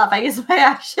myself. I used my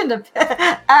action to.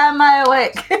 Am I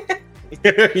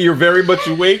awake? You're very much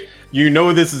awake. You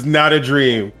know this is not a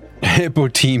dream. Hippo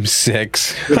Team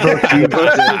 6.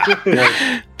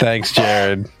 Thanks,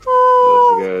 Jared. That's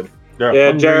good. They're Yeah,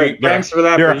 hungry- Jared, they're- thanks for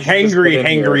that. They're but you should just put in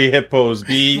here. hangry hippos,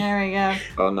 B. There we go.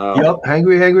 Oh no. Yep,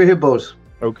 hangry hippos.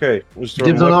 Okay. Let's throw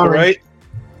Dibs them on left to orange.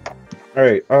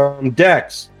 right. All right.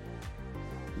 Dex.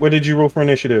 What did you roll for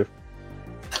initiative?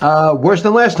 Worse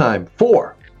than last time.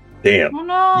 4. Damn. Oh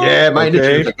no. Yeah, my Okay.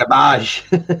 initiative's a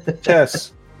garbage.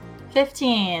 Tess.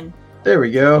 15. There we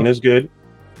go. That's good.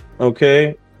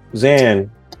 Okay.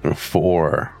 Zan.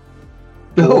 4.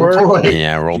 Oh, boy.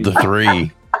 Yeah, I rolled a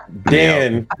 3.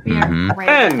 Dan. We are Mhm. great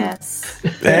at this.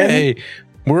 Hey,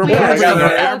 we're We are improving. got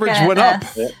Our it. average so good went at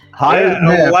up. this. Higher than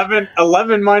half.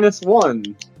 11 minus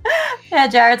 1. Yeah,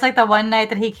 Jared's like the one night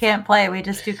that he can't play. We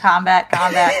just do combat.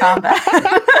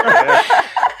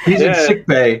 He's in Yeah. sick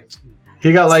bay.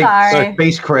 He got like Sorry.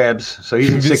 space crabs, so he's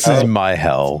in This sick is bay. my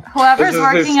hell. Whoever's This is his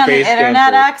working on the space internet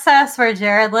cancer. access where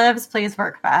Jared lives, please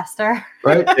work faster.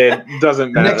 Right? It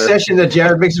doesn't The matter. next session that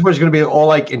Jared makes is going to be all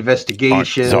like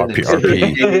investigation. It's RP.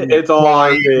 It's all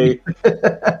RP.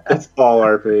 It's all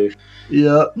RP.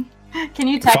 Yeah. Can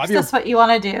you text Fabio- us what you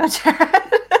want to do,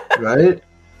 Jared? Right?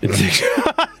 The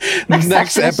next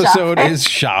section is episode shopping. is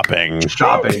shopping.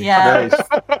 Shopping. Yeah.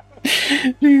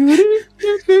 Nice.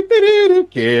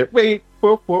 Can't wait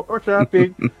for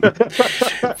shopping.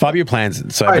 Fabio plans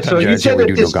it, so All every right, so time you Jared's said here, we that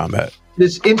do no this- combat.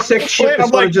 This insect ship Wait, is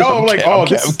I'm gonna like, just oh, I'm like, oh,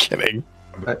 this I'm is kidding.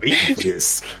 waiting for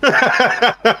this.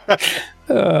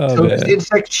 Oh, so man. this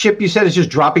insect ship you said is just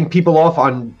dropping people off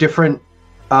on different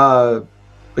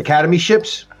academy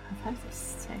ships.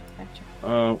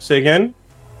 Say again.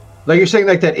 Like you're saying,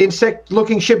 like that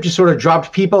insect-looking ship just sort of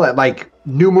dropped people at like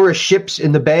numerous ships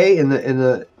in the bay in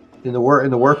the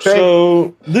work bay.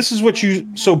 So this is what you.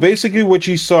 So basically, what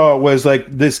you saw was like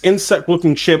this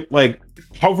insect-looking ship, like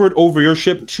hovered over your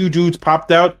ship. 2 dudes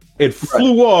popped out. It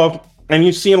flew off, and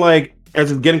you see like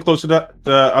as it's getting closer to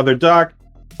the other dock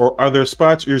or other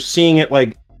spots, you're seeing it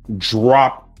like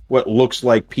drop what looks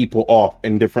like people off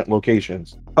in different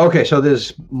locations. Okay, so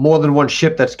there's more than one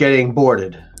ship that's getting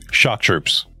boarded. Shock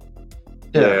troops.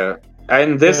 Yeah.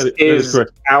 And this That is is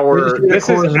correct. They our. just need to This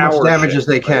cause is as much our damage ship, as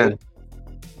they can.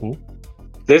 right?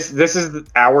 This is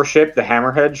our ship, the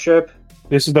Hammerhead ship.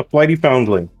 This is the Flighty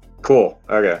Foundling. Cool.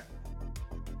 Okay.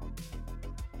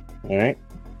 All right.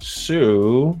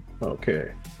 So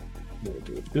okay, we'll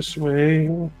do it this way.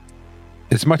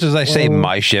 As much as I say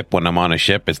my ship when I'm on a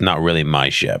ship, it's not really my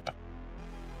ship.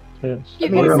 Yes. You I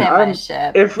mean, can say my I'm-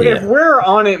 ship. If Yeah. we're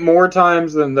on it more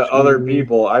times than the other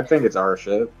people, I think it's our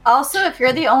ship. Also, if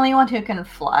you're the only one who can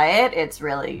fly it, it's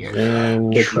really your ship.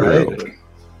 And Right.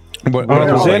 What,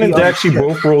 Oh, Zan and yeah. Dax, you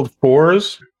both rolled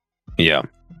 4s. yeah,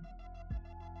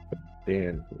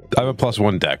 Dan. I have a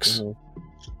 +1 dex.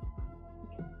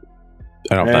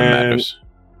 I don't know if that And- matters.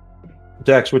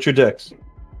 Dex, what's your dex?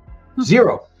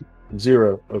 0.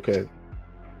 0. Okay.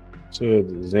 So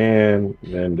it's Zan,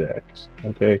 then Dex.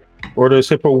 Okay. Orders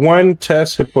Hippo 1,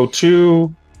 Tess, Hippo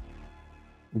 2.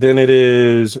 Then it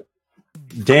is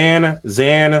Dan,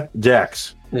 Zan,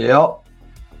 Dex. Yep.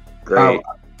 Great.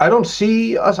 I don't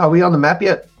see us. Are we on the map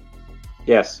yet?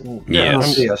 Yes. Yeah, I don't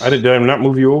Yes. see us. Did I not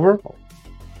move you over?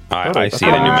 I see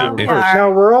it on your map. Yeah.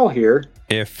 Now we're all here.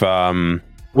 If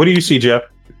What do you see, Jeff?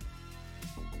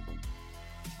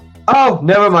 Oh,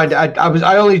 never mind.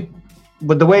 I only,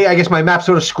 with the way I guess my map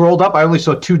sort of scrolled up, I only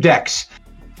saw 2 decks.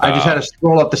 I just had to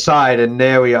scroll up the side, and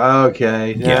there we are.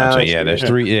 Okay. yeah, so I yeah, see. there's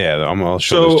 3. Yeah, I'll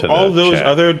show this So to all the those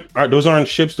chat. those aren't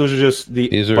ships. Those are just the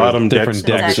These are bottom different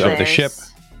decks. decks of the ship,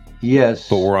 Yes.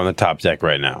 but we're on the top deck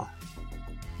right now.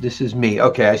 This is me.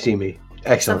 Okay, I see me.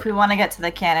 So Excellent. if we want to get to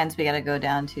the cannons, we got to go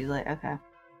down to like. Okay.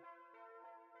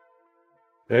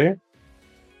 Okay.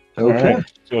 Okay. All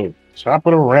right. So chop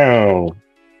it around.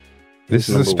 This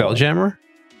is a Number one. Spelljammer?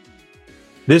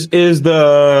 This is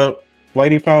the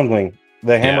Flighty Foundling,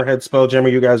 the Yeah. Hammerhead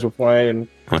Spelljammer you guys were flying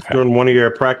Okay. during one of your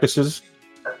practices.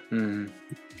 Hmm.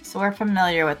 So we're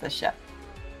familiar with the ship.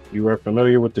 You are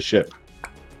familiar with the ship.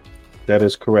 That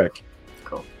is correct.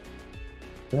 Cool.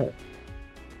 Okay.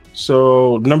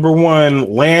 So number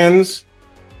 1 lands,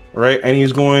 right, and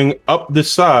he's going up the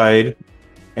side,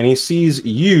 and he sees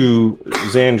you,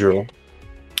 Zandril,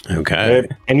 Okay.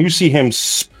 right? And you see him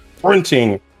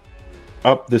sprinting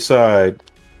up the side,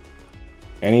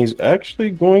 and he's actually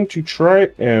going to try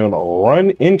and run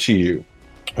into you.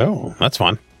 Oh, that's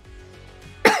fun.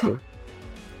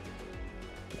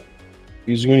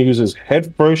 He's going to use his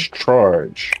head first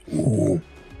charge. Ooh.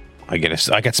 I get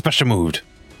special moved.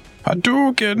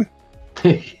 Hadouken.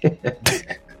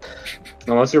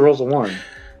 Unless he rolls a 1.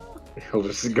 He'll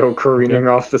just go careening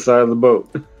off the side of the boat.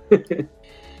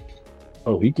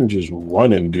 Oh, he can just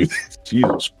run and do this.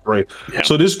 Jesus Christ. Yeah.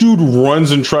 So this dude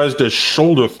runs and tries to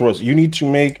shoulder thrust. You need to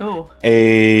make Ooh.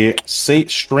 a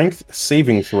strength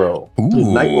saving throw.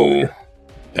 Ooh.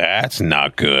 That's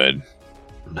not good.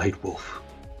 Nightwolf.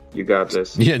 You got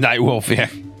this. Yeah, Nightwolf, yeah.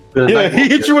 Yeah, he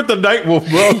hit you with the night wolf,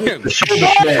 bro. The shoulder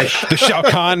smash. The Shao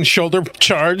Kahn shoulder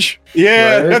charge.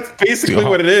 Yeah, Right. that's basically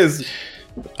what it is.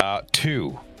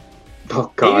 2.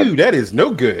 Oh, God. Ew, that is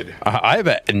no good. I have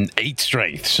an 8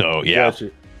 strength, so yeah.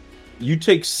 Gotcha. You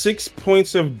take 6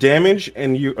 points of damage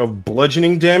of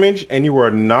bludgeoning damage, and you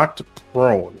are knocked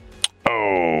prone.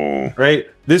 Oh. Right?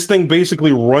 This thing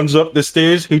basically runs up the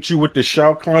stairs, hits you with the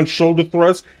Shao Kahn shoulder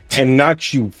thrust, and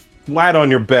knocks you flat on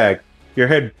your back. Your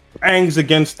head bangs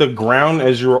against the ground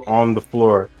as you're on the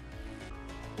floor.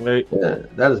 Right? Yeah,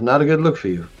 that is not a good look for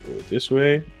you. Go this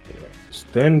way. It's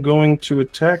then going to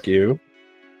attack you.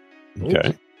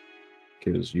 Okay.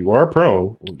 Because you are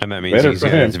prone. And that means Better he's for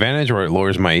got an him. advantage or it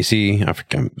lowers my AC. I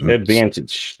forget.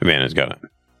 Advantage. Advantage, got it.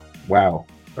 Wow.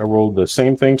 I rolled the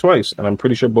same thing twice, and I'm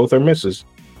pretty sure both are misses.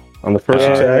 On the first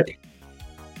attack,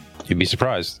 You'd be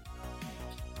surprised.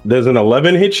 does an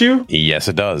 11 hit you? Yes,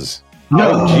 it does.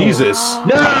 No. Oh, Jesus.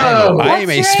 No! I am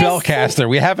a What's your spellcaster.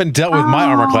 We haven't dealt with my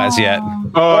armor class yet.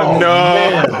 Oh,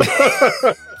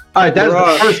 no. All right, that's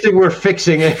Bruh. the first thing we're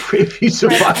fixing if you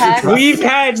survive. Protect. We've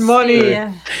had money.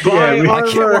 Yeah. Buy Yeah, I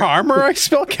can't wear armor. armor. I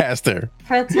spellcaster.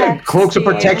 Protect. Cloaks of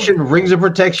you. protection, rings of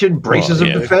protection, braces Well,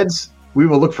 of yeah. defense. We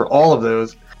will look for all of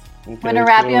those. I'm gonna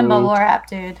wrap you in bubble wrap,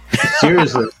 dude.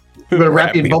 Seriously. We're going to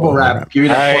wrap you in bubble wrap. Give you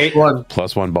that Alright. +1.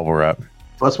 +1 bubble wrap.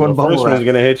 +1 The bubble first wrap. one's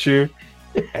going to hit you,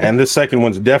 and the second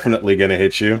one's definitely going to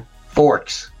hit you.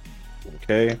 Forks.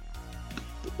 Okay.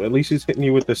 But at least he's hitting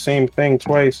you with the same thing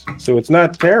twice. So it's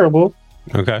not terrible.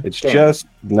 Okay. It's Damn. just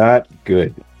not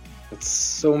good. It's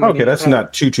so many Okay, that's times.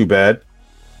 not too bad.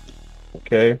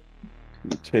 Okay.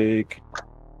 You take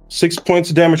 6 points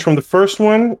of damage from the first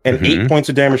one and Mhm. 8 points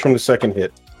of damage from the second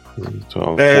hit.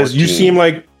 12, As you 14. see him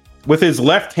like with his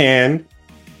left hand,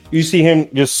 you see him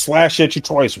just slash at you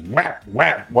twice, whap,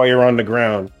 whap, while you're on the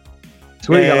ground.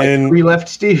 So what, you got like And- 3 left,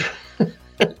 Steve?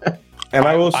 And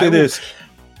I will say I will- this.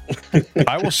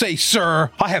 I will say, sir,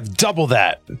 I have double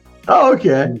that. Oh,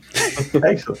 okay.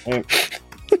 Excellent.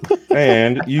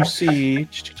 And you see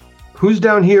Who's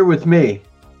down here with me?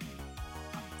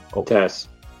 Tess.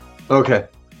 Okay.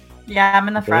 Yeah, I'm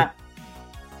in the front.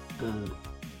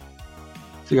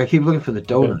 So I keep looking for the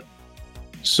donut.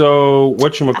 so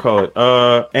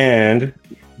whatchamacallit, and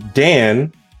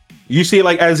Dan, you see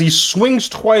like as he swings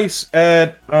twice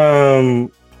at Zan,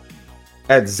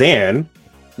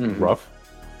 Mhm. rough,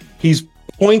 he's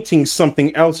pointing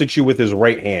something else at you with his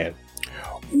right hand.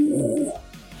 Ooh.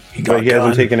 He But he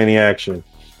hasn't gun. taken any action.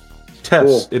 Tess,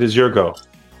 Cool. it is your go.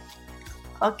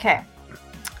 Okay.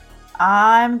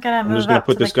 I'm gonna move I'm just gonna up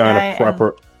put to this the guy guy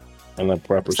in a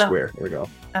proper So- square. There we go.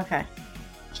 Okay.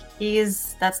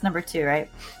 That's number 2, right?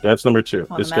 That's number 2.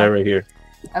 On This the guy map? right here.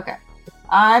 Okay.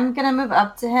 I'm gonna move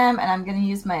up to him and I'm gonna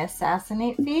use my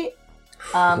assassinate feat.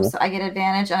 Cool. So I get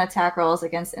advantage on attack rolls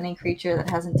against any creature that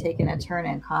hasn't taken a turn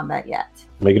in combat yet.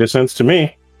 Making sense to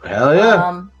me. Hell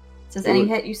yeah. It says any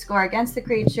hit you score against the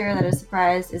creature that is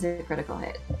surprised is a critical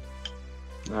hit.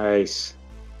 Nice.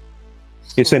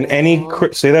 It's an any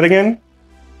say that again.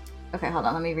 Okay, hold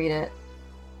on, let me read it.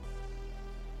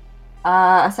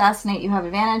 Assassinate, you have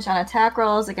advantage on attack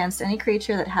rolls against any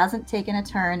creature that hasn't taken a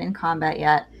turn in combat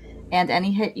yet, and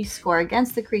any hit you score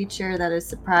against the creature that is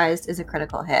surprised is a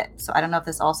critical hit. So I don't know if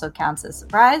this also counts as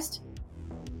surprised.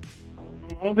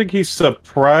 I don't think he's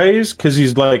surprised because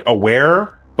he's like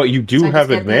aware, but you do So I just have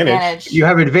get the advantage. You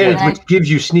have advantage, Yeah. which gives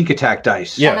you sneak attack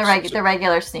dice. Yeah. And the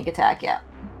regular sneak attack, yeah.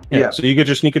 Yeah. So you get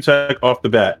your sneak attack off the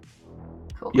bat.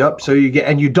 Cool. Yep. So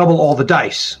you double all the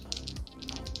dice.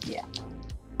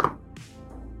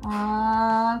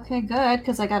 Okay, good,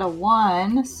 because I got a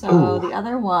 1, so Ooh. the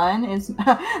other one is...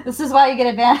 this is why you get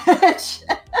advantage.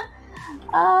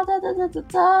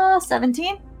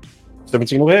 17?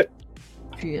 17 will hit.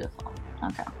 Beautiful.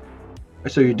 Okay.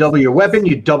 So you double your weapon,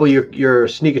 you double your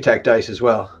sneak attack dice as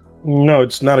well. No,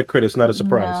 it's not a crit. It's not a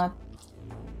surprise. No,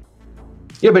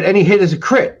 Yeah, but any hit is a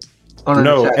crit. On an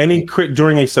No, attack. any crit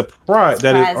during a surprise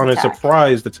that is Surprise on attack. a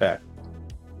surprised attack.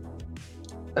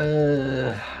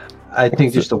 I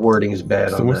think just the wording is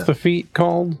bad So on what's that. the feat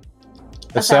called?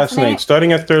 Assassinate.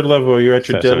 Starting at 3rd level, you're at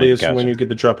your Assassinate, deadliest gotcha. when you get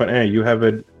the drop on air. You have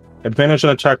an advantage on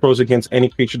attack rolls against any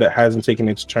creature that hasn't taken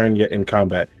its turn yet in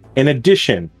combat. In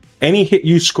addition, any hit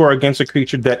you score against a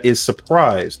creature that is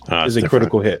surprised Ah, is a it's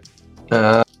critical hit.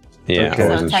 Yeah, Okay. I so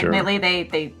wasn't sure. technically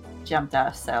they jumped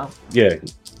us, so... Yeah,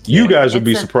 you guys would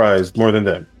be It's a- surprised more than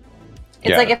them. It's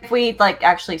Yeah. like if we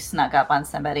actually snuck up on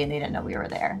somebody and they didn't know we were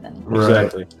there, then... Right.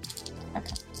 Exactly.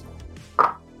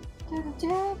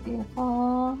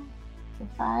 Beautiful.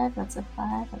 That's a 5, that's a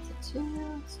 5, that's a 2,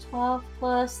 it's 12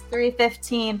 plus 3,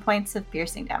 15 points of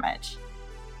piercing damage.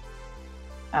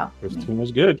 Oh, First let me team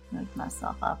was good. move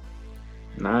myself up.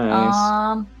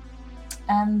 Nice.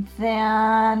 And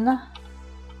then...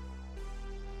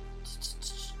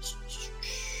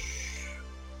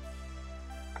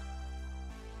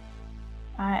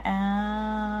 I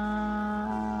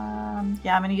am...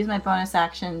 Yeah, I'm going to use my bonus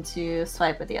action to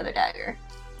swipe with the other dagger.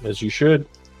 As you should.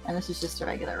 And this is just a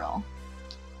regular roll.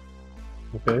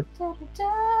 Okay.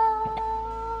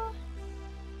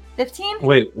 15?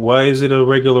 Wait, why is it a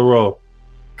regular roll?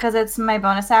 Because it's my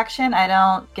bonus action, I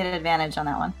don't get advantage on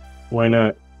that one. Why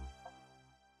not?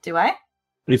 Do I?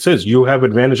 It says you have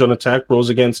advantage on attack rolls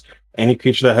against any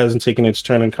creature that hasn't taken its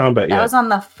turn in combat That yet. was on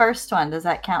the first one. Does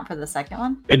that count for the second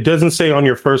one? It doesn't say on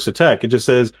your first attack. It just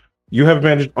says you have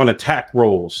advantage on attack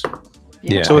rolls.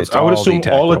 Yeah. So I would all the assume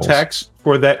attack all rolls. attacks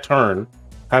for that turn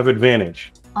have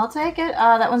advantage. I'll take it.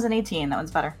 That one's an 18. That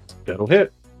one's better. That'll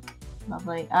hit.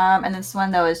 Lovely. And this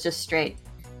one, though, is just straight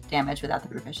damage without the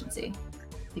proficiency.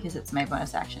 Because it's my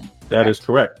bonus action. That is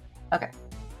correct.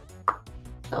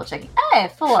 Double checking. Hey,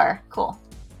 4. Cool.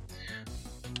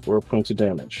 4 points of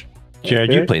damage. Jared,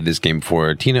 Okay. you played this game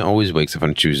before. Tina always wakes up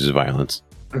and chooses violence.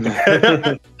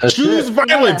 That's Choose it.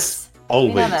 violence. We know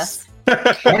Always. this.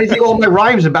 Why do you think all my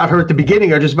rhymes about her at the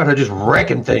beginning are just about her just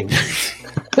wrecking things?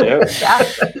 Yeah. Yeah,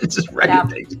 It's just wrecking Yeah.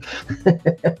 things.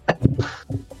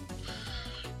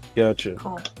 Gotcha.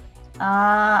 cool.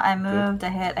 I moved. I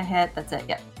hit. That's it.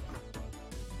 Yep.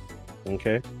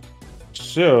 Okay.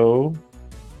 So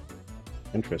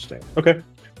interesting. Okay.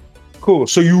 Cool.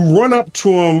 So you run up to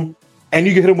him and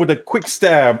you hit him with a quick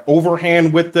stab,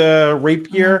 overhand with the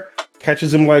rapier,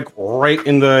 catches him like right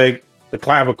in the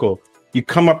clavicle. You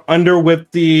come up under with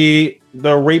the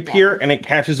rapier and it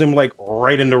catches him like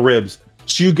right in the ribs.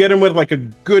 So you get him with like a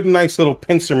good, nice little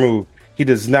pincer move. He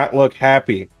does not look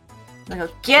happy. I go,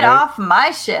 get Right. off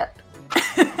my ship.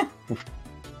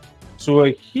 So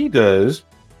what he does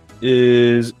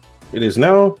is it is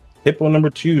now Hippo number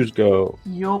 2's go.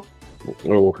 Yup.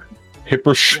 Oh,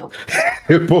 Hippo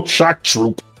Shock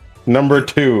Troop number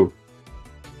 2.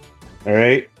 All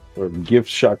right, or Gift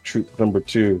Shock Troop number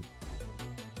 2.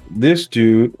 This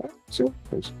dude. All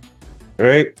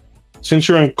right. Since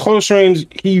you're in close range,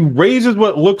 he raises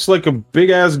what looks like a big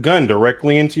ass gun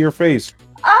directly into your face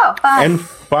Oh, fun. and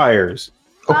fires.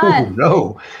 Oh Fun.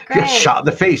 no! Get Great. shot in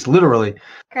the face, literally.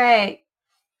 Great.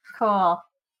 Cool.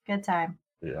 Good time.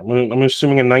 Yeah, I'm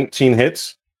assuming a 19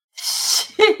 hits.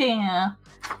 Yeah.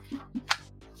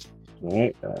 All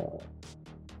right.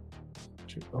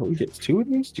 Oh, he gets 2 of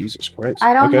these. Jesus Christ.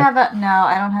 I don't Okay. have a no.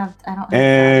 I don't have.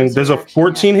 And that does a resurrection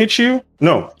 14 hit you?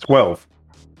 No, 12.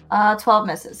 yet. 12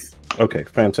 misses. Okay,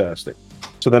 fantastic.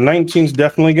 So the 19's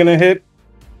definitely gonna hit.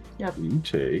 Yep. You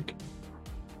take.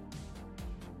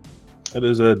 That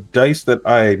is a dice that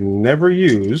I never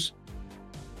use.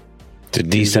 It's a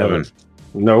D7.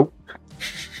 Nope.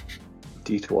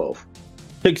 D12.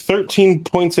 Take 13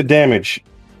 points of damage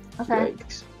Okay.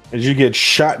 Yikes. as you get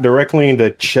shot directly in the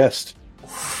chest.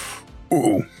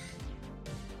 Ooh.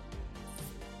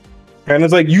 And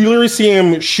it's like you literally see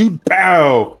him shoot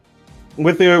bow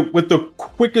with the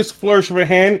quickest flourish of a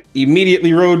hand,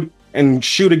 immediately road and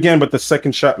shoot again, but the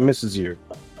second shot misses you.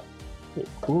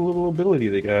 Cool little ability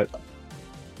they got.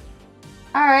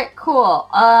 All right, cool.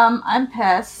 I'm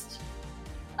pissed.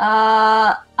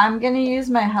 I'm gonna use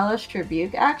my hellish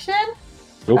rebuke action.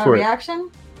 Go for it.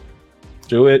 Reaction.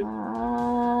 Do it.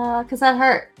 Cause that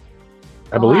hurt.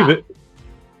 I believe wow. it.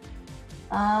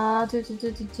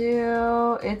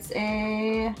 It's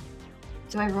a.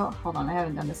 Do I roll? Hold on, I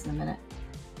haven't done this in a minute.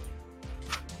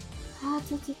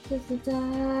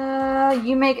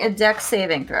 You make a dex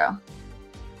saving throw.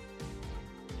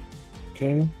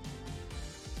 Okay.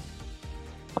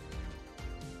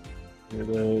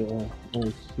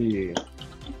 Let's see.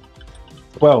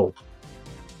 12.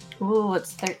 Ooh,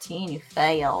 it's 13. You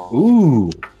fail. Ooh.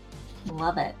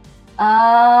 Love it.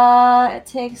 It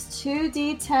takes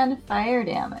 2d10 fire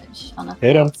damage on a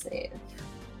Hit him. failed save.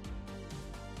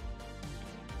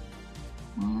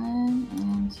 1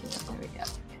 and 2. There we go.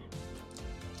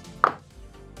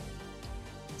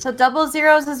 So double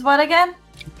zeros is what again?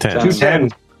 10. 10.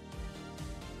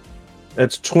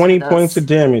 That's 20 Those. points of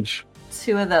damage.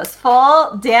 2 of those.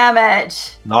 Full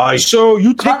damage. Nice. So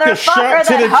you take the shot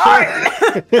to the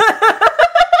that chest,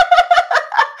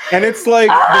 and it's like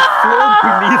the floor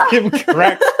beneath him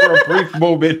cracks for a brief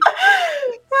moment.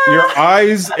 Your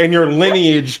eyes and your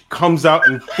lineage comes out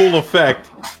in full effect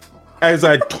as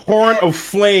a torrent of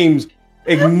flames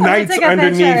ignites Take a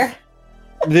underneath picture.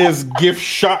 this gift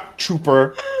shot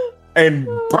trooper and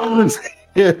burns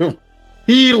him.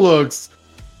 He looks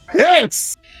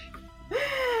pissed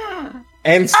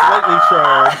and slightly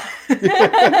charred.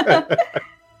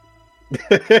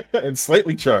 And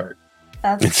slightly charred.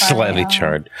 That's It's funny, slightly Alan.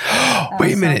 charred. That Wait a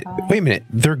was so minute. funny. Wait a minute.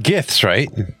 They're giths, right?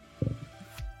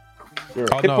 You're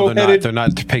Oh no, they're not. hippo-headed. They're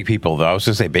not pig people, though. I was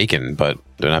gonna say bacon, but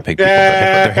they're not pig people.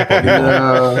 Yeah. They're hippo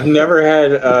people. I've never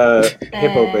had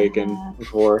hippo bacon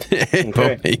before. Hippo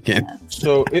Okay. bacon.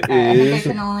 So it I is.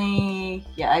 can only.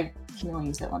 Yeah, I can only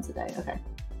use it once a day. Okay,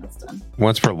 that's done.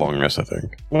 Once per long rest, I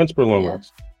think. Once per long Yeah.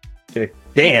 rest. Okay.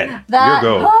 Dan, That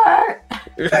your go. hurt.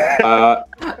 Uh,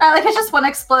 I like it's just one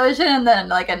explosion and then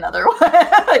like another one,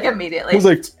 like immediately. He was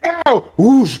like, ow,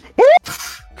 whoosh.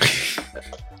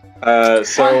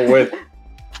 so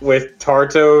with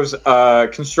Tarto's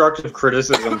constructive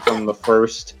criticism from the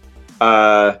first,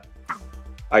 I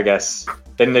guess,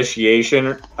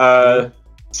 initiation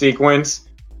sequence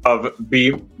of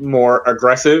be more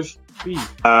aggressive,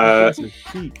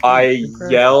 I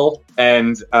yell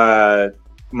and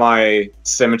my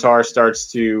scimitar starts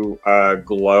to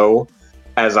glow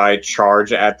as I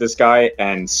charge at this guy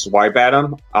and swipe at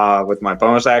him. With my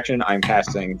bonus action, I'm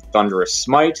casting Thunderous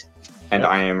Smite, and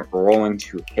I am rolling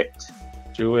to hit.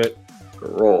 Do it.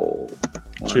 Roll.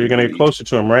 So you're gonna get closer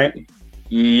to him, right?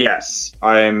 Yes,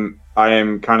 I am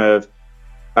kind of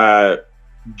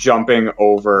jumping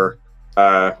over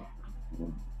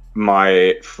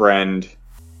my friend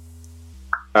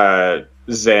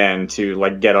Zan to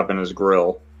like get up in his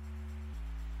grill.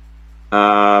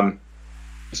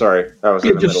 Sorry, that was in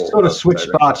You the just middle sort of switch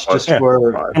typing. spots just Yeah.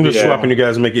 for I'm just Yeah. swapping you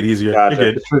guys to make it easier. Gotcha. You're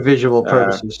good. just for visual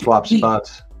purposes. Swap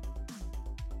spots.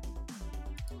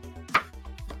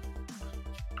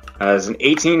 As an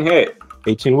 18 hit.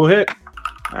 18 will hit.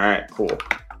 All right, cool.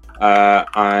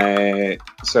 I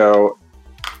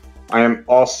am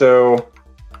also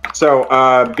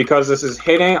because this is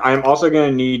hitting. I am also going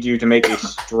to need you to make a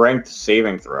strength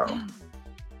saving throw.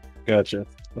 Gotcha.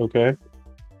 Okay.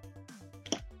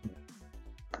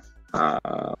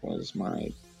 What is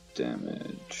my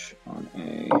damage on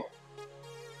a?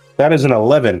 That is an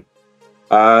 11.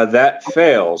 That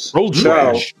fails. Roll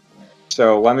trash.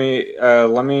 So let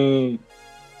me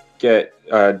get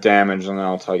damage, and then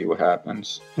I'll tell you what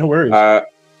happens. No worries.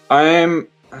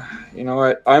 You know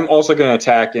what? I'm also going to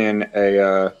attack in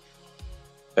a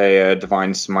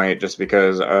divine smite just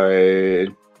because I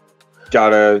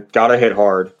gotta hit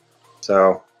hard.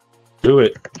 So Do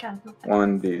it.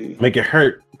 1d. Make it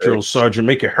hurt, Drill Sergeant.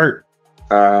 Make it hurt.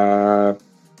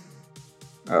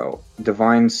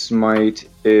 Divine smite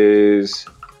is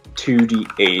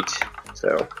 2d8.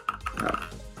 So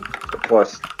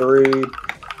plus 3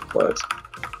 plus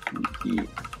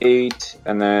d8,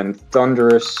 and then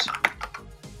thunderous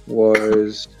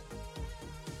was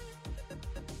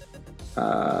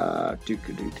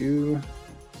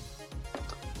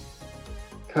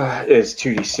It's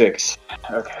 2d6.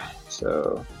 Okay,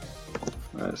 so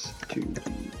that's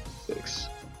 2d6.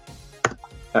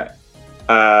 Alright.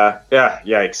 Yeah,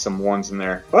 yikes, some ones in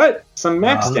there. But some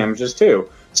max damages too.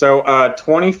 So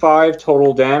 25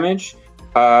 total damage.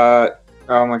 Oh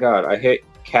my god, I hit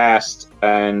cast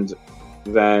and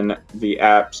then the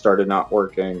app started not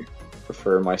working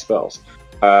for my spells.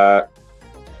 Oh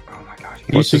my god.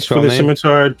 D6 for the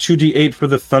scimitar, 2d8 for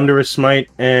the thunderous smite,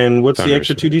 and what's the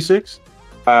extra 2d6?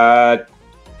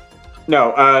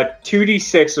 No,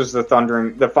 2d6 was the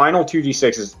thundering. The final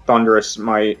 2d6 is thunderous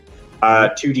smite.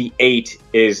 2d8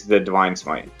 is the divine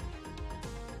smite.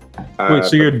 Wait,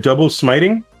 so you're double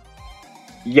smiting?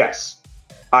 Yes,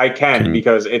 I can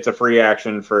because it's a free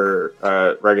action for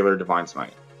regular divine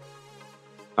smite.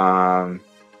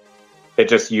 It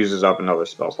just uses up another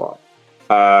spell slot.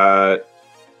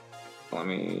 Let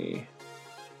me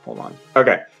hold on.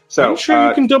 Okay, so I'm sure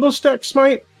you can double stack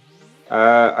smite.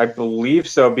 I believe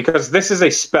so because this is a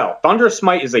spell. Thunderous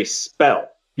Smite is a spell.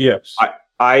 Yes.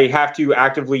 I have to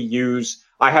actively use.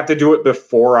 I have to do it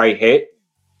before I hit.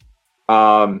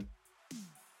 And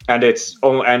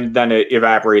then it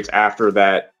evaporates after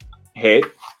that hit.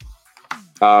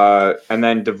 And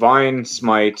then Divine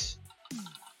Smite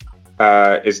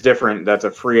is different. That's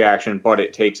a free action, but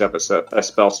it takes up a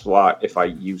spell slot if I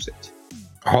use it.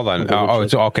 Hold on.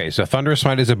 It's okay. So Thunderous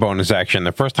Smite is a bonus action.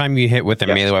 The first time you hit with a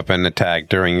melee weapon attack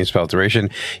during your spell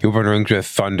duration, you open rings with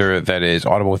thunder that is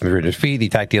audible within 300 feet. The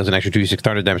attack deals an extra 2d6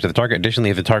 thunder damage to the target. Additionally,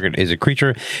 if the target is a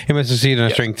creature, it must succeed in a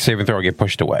strength saving throw or get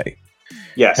pushed away.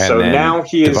 Yes. And so now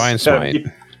he is Divine Smite.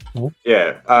 So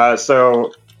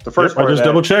the first part. I just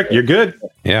double check. You're good.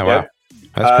 Yeah. Wow.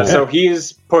 That's cool. So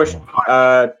he's pushed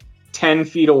 10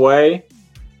 feet away.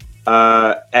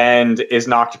 And is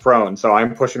knocked prone, so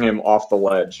I'm pushing him off the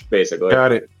ledge, basically.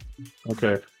 Got it.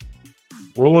 Okay.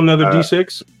 Roll another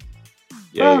d6.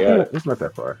 Yeah, it's not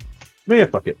that far. Yeah,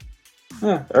 fuck it.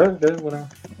 Yeah, whatever.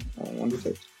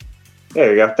 1d6. There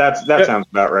you go. That sounds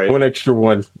about right. One extra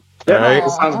one. Yeah, right.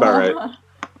 That sounds about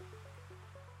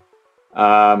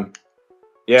right.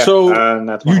 Yeah. So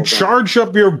that's you charge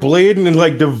up your blade, and then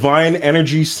like divine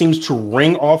energy seems to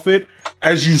ring off it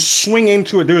as you swing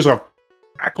into it. There's a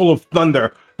crackle of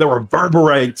thunder that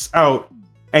reverberates out,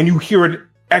 and you hear it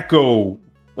echo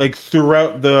like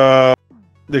throughout the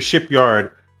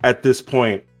shipyard at this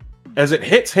point. As it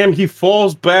hits him, he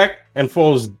falls back and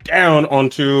falls down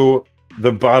onto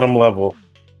the bottom level.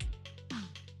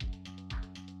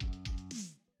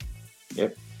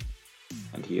 Yep.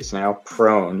 And he is now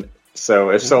prone.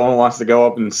 So if someone wants to go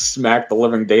up and smack the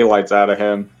living daylights out of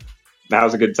him,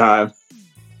 now's a good time.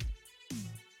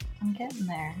 I'm getting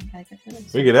there. I gotta get through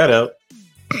this. Figure that out.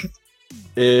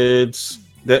 Is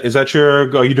that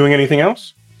your? Are you doing anything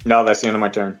else? No, that's the end of my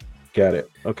turn. Got it.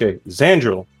 Okay,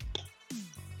 Zandril,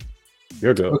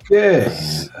 your go. Okay,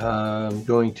 I'm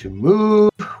going to move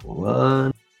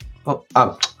one.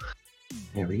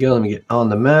 There we go. Let me get on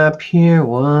the map here.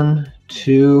 1,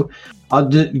 2.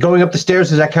 Going up the stairs.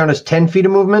 Does that count as 10 feet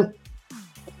of movement?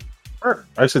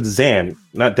 I said Zan,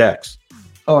 not Dex.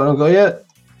 Oh, I don't go yet.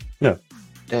 No.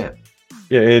 Damn.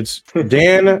 Yeah, it's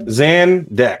Dan, Zan,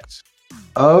 Dex.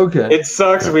 Okay. It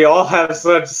sucks. We all have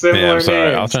such similar I'm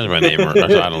sorry. names. I'll change my name. I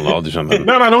don't know. I'll do something.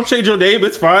 No, don't change your name.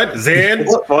 It's fine. Zan.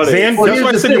 It's funny. Zan. Well, That's why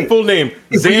I here's said the your thing. full name.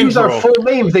 If we use our Zandril. full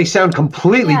names, they sound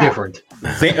completely different.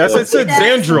 That's what I said. Dex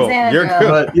and Zandril. You're Zandril.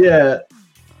 good. But yeah.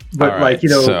 But All like, right, you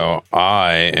know. So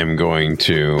I am going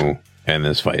to end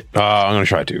this fight. I'm going to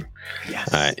try to.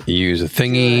 Yes. All right. Use a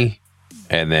thingy.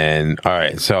 And then, all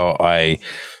right. So I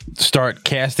start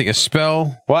casting a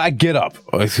spell. Well, I get up.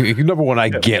 Number one, I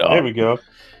get up. There we go.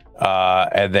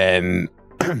 And then,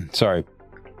 sorry,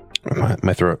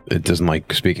 my throat, it doesn't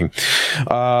like speaking.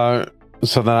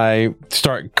 So then I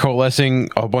start coalescing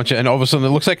a bunch of, and all of a sudden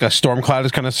it looks like a storm cloud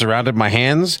has kind of surrounded my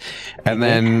hands. And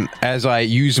then as I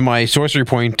use my sorcery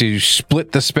point to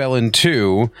split the spell in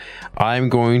two, I'm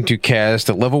going to cast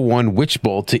a level 1 witch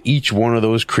bolt to each one of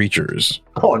those creatures.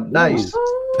 Oh, nice.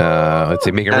 Let's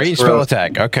see, make a That's ranged spell gross.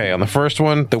 attack. Okay, on the first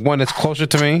one, the one that's closer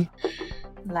to me.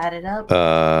 Light it up.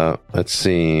 Let's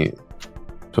see.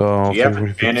 12, Do you have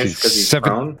advantage because he's 7.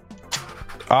 prone?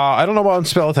 I don't know about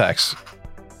spell attacks.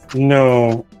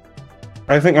 No,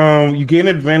 I think you gain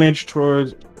advantage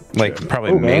towards Like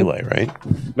probably Oh, man. melee, right?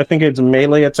 I think it's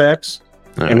melee attacks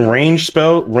All and right.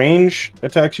 range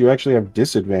attacks. You actually have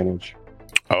disadvantage.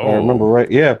 If I remember Oh, right.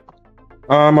 Yeah.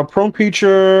 A prone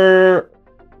creature.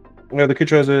 Yeah, the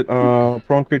creature has it.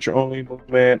 Prone creature only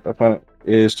movement upon it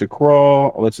is to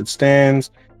crawl unless it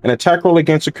stands. An attack roll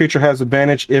against a creature has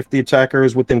advantage if the attacker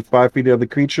is within 5 feet of the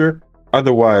creature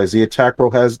Otherwise, the attack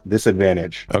roll has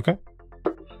disadvantage. Okay.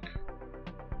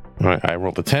 All right, I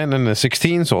rolled a 10 and a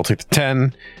 16, so I'll take the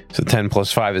 10. So 10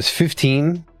 plus 5 is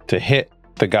 15 to hit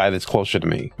the guy that's closer to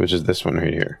me, which is this one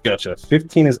right here. Gotcha.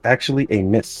 15 is actually a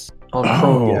miss. On the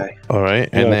phone guy. All right,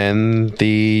 Yeah. and then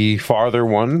the farther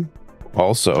one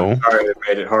also. Sorry, it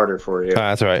made it harder for you.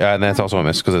 That's all right, and that's also a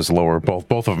miss because it's lower.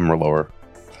 Both of them are lower.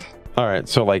 All right,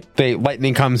 so like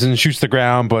lightning comes and shoots the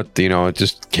ground, but you know it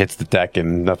just hits the deck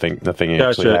and nothing actually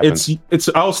Gotcha. happens. It's.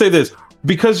 I'll say this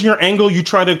because your angle, you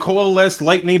try to coalesce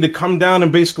lightning to come down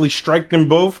and basically strike them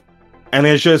both, and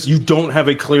it's just you don't have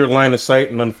a clear line of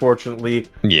sight, and unfortunately,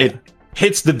 it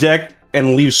hits the deck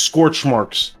and leaves scorch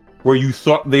marks where you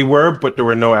thought they were, but there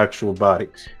were no actual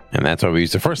bodies. And that's why we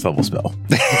use the first level spell.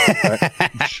 I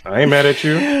ain't mad at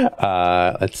you.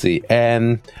 Let's see.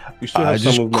 And You still have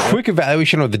just some movement. quick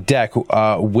evaluation of the deck.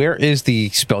 Where is the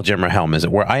Spelljammer helm? Is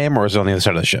it where I am or is it on the other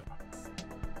side of the ship?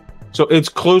 So it's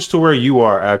close to where you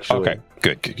are, actually. Okay,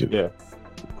 good. Yeah.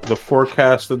 The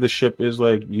forecast of the ship is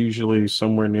like usually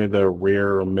somewhere near the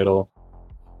rear or middle.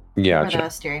 Yeah, Where the gotcha.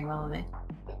 steering wheel will be.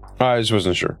 I just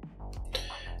wasn't sure.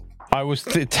 I was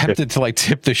tempted to like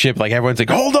tip the ship, like everyone's like,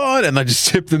 hold on, and I just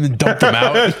tip them and dump them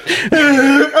out.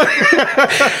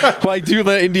 Like do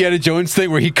the Indiana Jones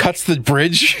thing where he cuts the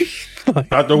bridge.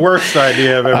 Not the worst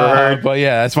idea I've ever heard. But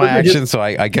yeah, that's my action. So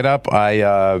I get up,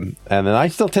 and then I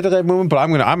still take that movement, but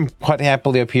I'm quite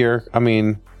happily up here. I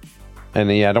mean, and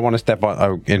yeah, I don't want to step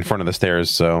on in front of the stairs,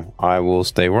 so I will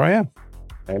stay where I am.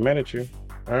 I ain't mad at you.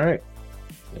 All right.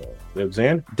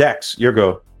 Zan, Dax, your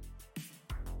go.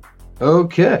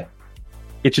 Okay.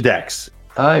 Get your Dax.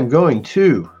 I'm going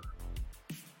to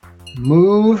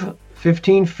move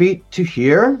 15 feet to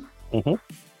here. Mhm.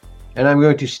 And I'm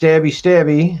going to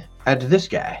stabby at this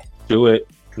guy. Do it.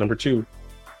 Number 2.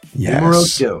 Numero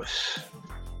dos.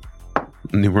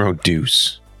 Numero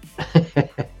deuce.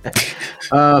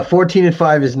 14 and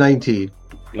 5 is 19.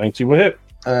 19 will hit.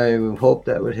 I would hope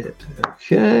that would hit.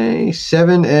 Okay.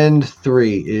 7 and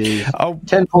 3 is Oh,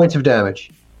 10 points of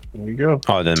damage. There you go. it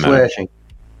doesn't matter. Slashing.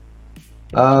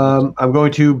 I'm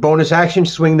going to bonus action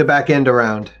swing the back end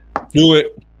around. Do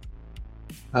it.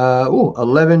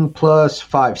 11 plus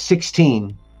 5,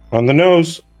 16. On the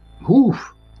nose. Ooh,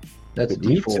 that's a It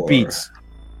meets, D4. it beats.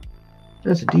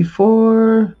 That's a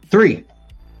D4. 3.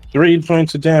 3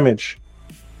 points of damage.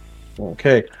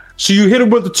 Okay. So you hit him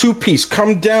with the 2-piece.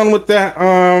 Come down with that.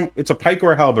 It's a pike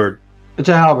or a halberd. It's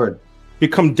a halberd. You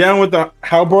come down with the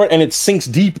halberd and it sinks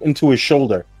deep into his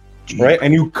shoulder. Right?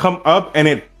 And you come up and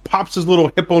it pops his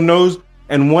little hippo nose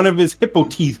and one of his hippo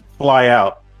teeth fly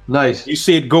out. Nice. You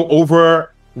see it go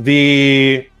over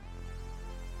the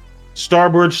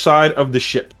starboard side of the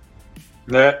ship.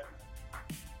 That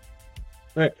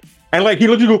Right. And like he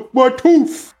looks, you go, my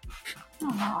tooth.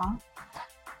 Aw.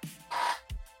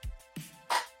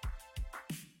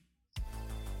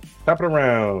 Tap it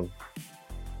around.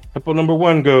 Hippo number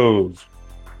 1 goes.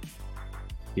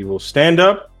 He will stand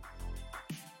up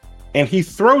and he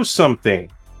throws something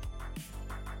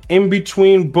in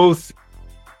between both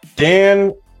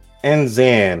Dan and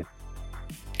Zan.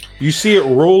 You see it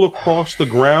roll across the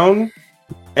ground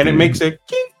and it makes a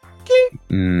kink, kink,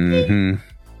 Mm-hmm.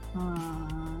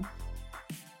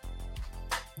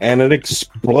 and it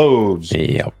explodes.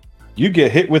 Yep. You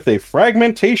get hit with a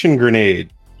fragmentation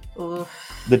grenade. Oof.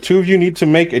 The 2 of you need to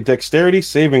make a dexterity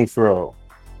saving throw.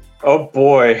 oh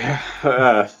boy,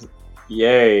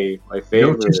 yay! My Note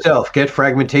favorite. to self, get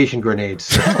fragmentation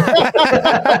grenades.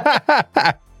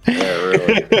 Yeah,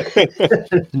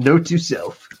 really. Note to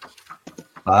self,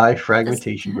 buy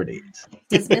fragmentation grenades.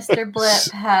 Does Mr.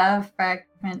 Blip have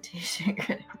fragmentation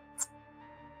grenades?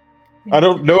 I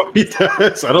don't know if he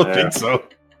does. I don't Yeah. think so.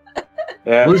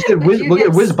 Yeah, We'll get You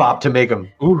get Wizbop to make them.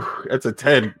 Ooh, that's a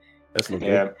 10. That's not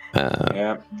yeah, good.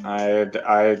 yeah.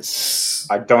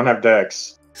 I don't have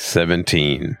Dex.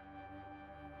 17.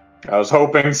 I was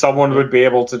hoping someone would be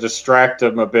able to distract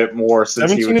him a bit more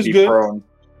since he 17 would is be good. prone.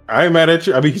 I ain't mad at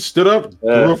you. I mean, he stood up,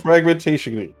 Yeah. threw a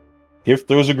fragmentation grenade. If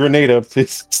throws a grenade up to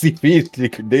 60 feet, the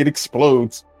grenade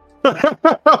explodes.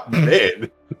 Man.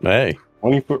 Hey.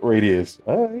 20-foot radius.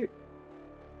 All right.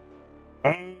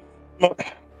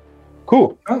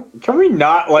 Cool. Can we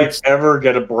not like It's- ever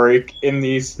get a break in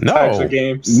these No. types of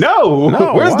games? No,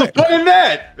 No, where's why? the fun in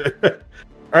that?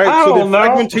 All right, I so the don't know.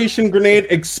 fragmentation grenade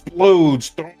explodes,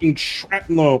 throwing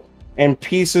shrapnel and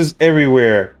pieces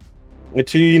everywhere.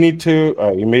 Until you need to,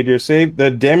 you made your save. The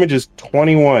damage is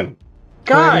 21.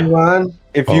 God, 21.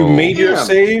 If you Oh. made your Damn.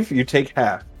 save, you take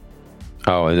half.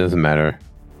 Oh, it doesn't matter.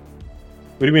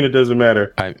 What do you mean it doesn't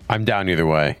matter? I'm down either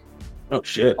way. Oh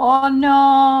shit! Oh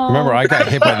no! Remember, I got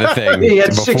hit by the thing He had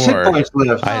before. 6 hit points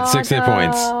left. I had 6 hit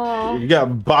points. You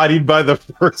got bodied by the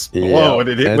first blow, and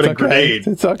it hit with a grenade.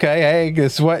 It's okay. Hey,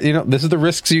 guess what? This is the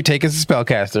risks you take as a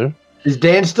spellcaster. Is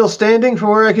Dan still standing from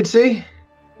where I could see?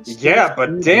 Yeah,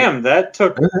 but damn, that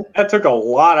took a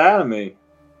lot out of me.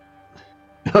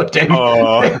 Oh, damn.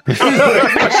 Oh.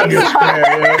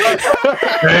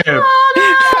 Damn. Oh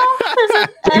no!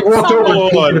 He walked over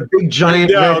Hold and on. put a big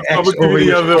giant Yeah, red I'm X gonna over give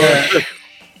you your the other head. one.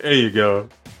 There you go.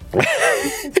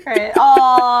 That's great.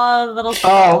 Oh, little.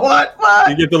 Oh, what?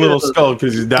 You get the little skull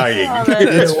because he's dying. Love it.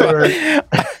 It's Word.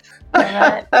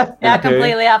 Yeah, Okay.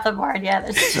 completely off the board. Yeah,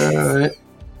 there's All right.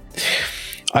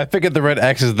 I figured the red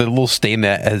X is the little stain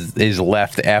that is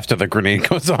left after the grenade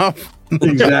goes off.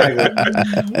 Exactly.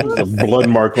 There's a blood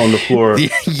mark on the floor.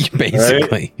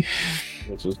 Basically.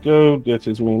 Let's just go. That's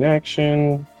his main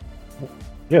action.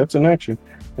 Yeah, it's an action.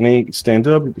 And then you can stand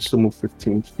up. You can still move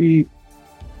 15 feet.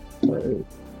 Right.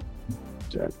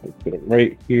 Jack, put him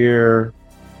right here.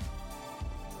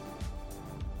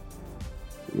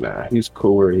 Nah, he's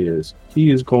cool where he is.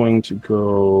 He is going to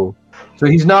go. So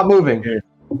he's not moving.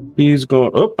 He's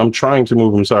going. Oh, I'm trying to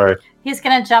move him. Sorry. He's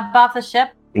gonna jump off the ship.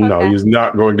 No, Okay. he's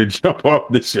not going to jump off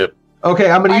the ship.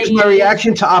 Okay, I'm going to use my I-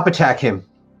 reaction to op attack him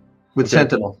with Okay.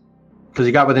 Sentinel because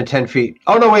he got within 10 feet.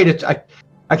 Oh no, wait!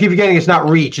 I keep forgetting it's not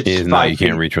reach. It's Is 5 not, you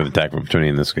can't feet. reach with attack of opportunity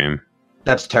in this game.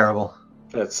 That's terrible.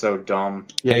 That's so dumb.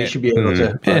 Yeah, you should be able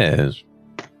to. It is.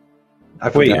 I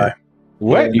Wait, forgot.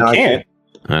 what? You No, I can't.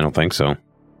 I don't think so.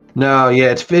 No,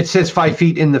 yeah, it says 5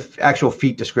 feet in the actual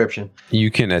feet description.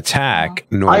 You can attack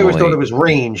normally. I always thought it was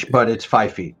range, but it's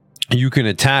 5 feet. You can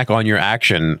attack on your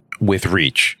action with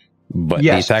reach, but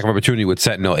Yes. the attack of opportunity with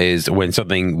Sentinel is when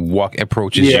something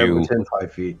approaches Yeah, you within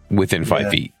 5 feet. within 5 Yeah.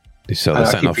 feet. So I the know,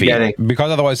 I Sentinel keep feet, forgetting.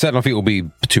 because otherwise Sentinel feet will be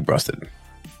too busted.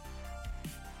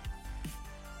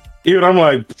 Even I'm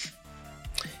like,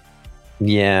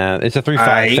 Yeah, it's a 3-5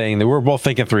 Aight. thing. They were both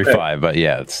thinking 3-5, but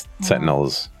yeah, it's Sentinel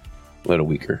is a little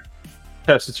weaker.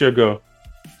 Tess, it's your go.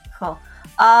 Cool.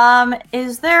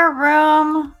 Is there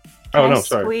room? Oh, Can I no,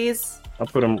 sorry. Squeeze. I'll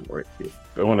put them right here.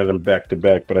 I wanted them back to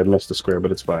back, but I missed the square,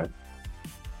 but it's fine.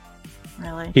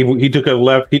 Really? He took a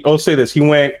left. I'll say this. He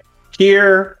went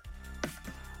here,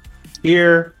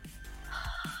 here,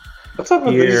 What's up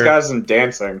with Here. these guys and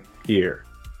dancing? here.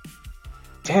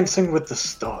 Dancing with the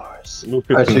stars. Move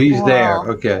All right, so 15. he's there. Wow.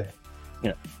 Okay.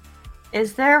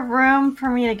 Is there room for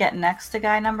me to get next to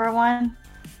guy number one?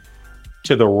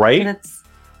 To the 'Cause right. It's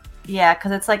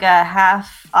because it's like a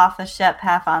half off the ship,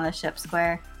 half on the ship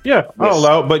square. Yeah, I'll Yes.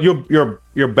 allow it, but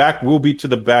your back will be to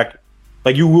the back.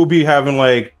 Like you will be having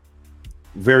like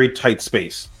very tight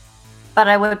space. But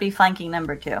I would be flanking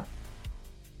number two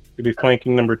You'll be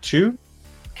flanking number 2.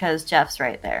 because Jeff's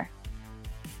right there.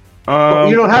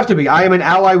 You don't have to be. I am an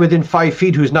ally within 5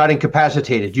 feet who's not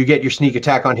incapacitated. You get your sneak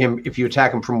attack on him if you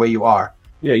attack him from where you are.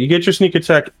 Yeah, you get your sneak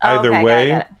attack Oh, either okay, way.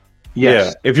 got it.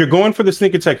 Yes. Yeah, if you're going for the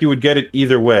sneak attack, you would get it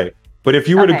either way. But if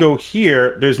you were to Okay. go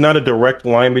here, there's not a direct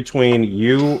line between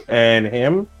you and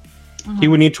him. Mhm. He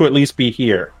would need to at least be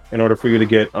here in order for you to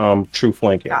get true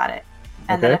flanking. Got it.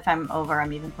 And then Okay. if I'm over,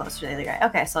 I'm even closer to the other guy.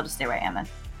 Okay, so I'll just stay where I am then.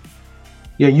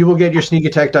 Yeah, you will get your sneak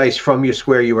attack dice from your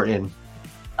square you were in.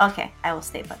 Okay, I will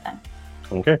stay put then.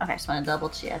 Okay, Okay, just want to double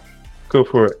check. go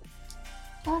for it.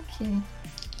 Okay.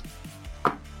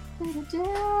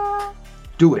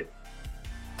 Do it.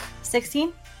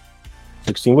 16?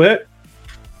 16 wet.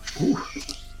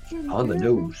 On the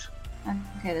nose.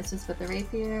 Okay, this is with the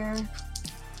rapier.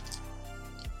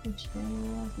 Which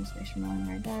is inspiration rolling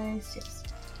our dice. Yes.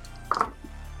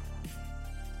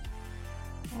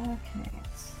 Okay,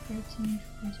 it's 13,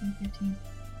 14, 15.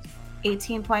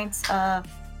 18 points of.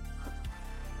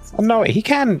 Oh, no, he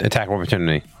can attack of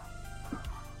opportunity.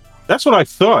 That's what I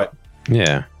thought.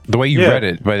 Yeah, the way you Yeah. read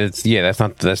it, but it's that's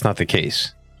not the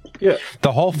case. Yeah.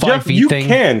 The whole 5 Jeff, feet you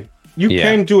thing. you Yeah.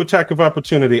 can do attack of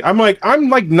opportunity. I'm like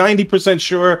 90%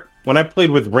 sure when I played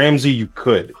with Ramsey, you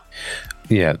could.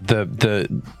 Yeah,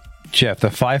 the Jeff, the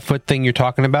 5 foot thing you're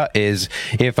talking about is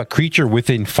if a creature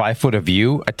within 5 foot of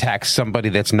you attacks somebody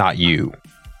that's not you.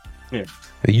 Yeah.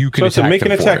 You can So, attack make an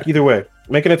them for attack it. either way.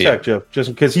 Make an attack, Jeff. Just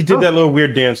because he did that little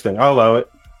weird dance thing. I'll allow it.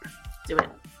 Do it.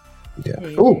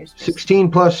 Yeah. Ooh, 16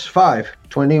 plus 5.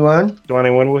 21.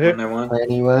 21 will hit.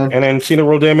 21. And then see the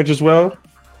roll damage as well.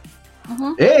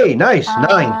 Mm-hmm. Hey, nice.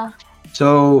 9.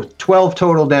 So 12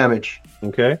 total damage.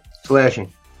 Okay.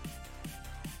 Slashing.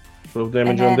 12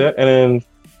 damage And on then- that. And then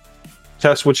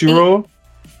test what you 8. roll.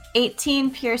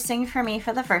 18 piercing for me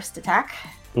for the first attack.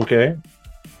 Okay.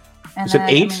 And Is it then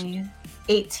 8? I'm gonna use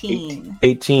 18.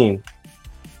 18.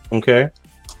 Okay.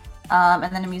 And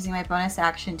then I'm using my bonus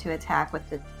action to attack with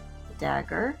the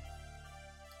dagger.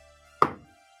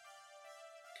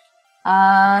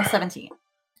 17.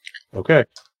 Okay.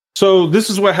 So this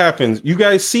is what happens. You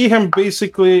guys see him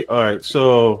basically. All right.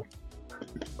 So,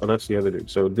 that's the other dude.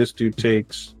 So this dude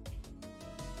takes.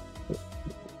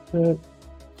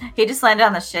 He just landed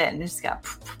on the shit and just got.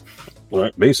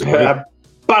 Right, basically.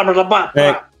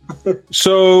 Ba-ba-da-ba-ba.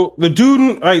 So the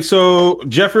dude, all right. So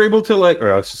Jeff, you're able to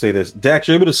or I'll just say this, Dax,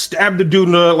 you're able to stab the dude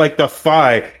in the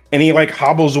thigh, and he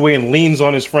hobbles away and leans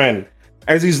on his friend.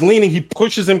 As he's leaning, he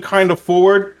pushes him kind of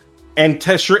forward, and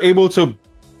Tess, you're able to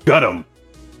gut him.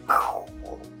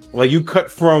 You cut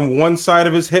from one side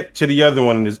of his hip to the other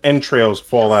one, and his entrails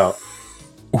fall out.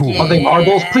 Are they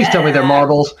marbles? Please tell me they're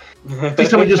marbles. Please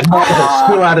tell me just marbles that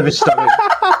spill out of his stomach.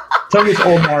 Tell me it's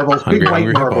old marbles, big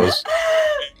white marbles.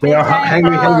 They are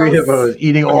hungry hippos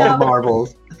eating old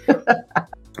marbles.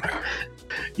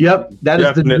 Yep, that is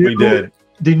Definitely dead.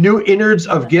 The new innards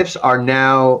of gifts are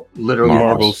now literally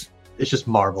Marbles. It's just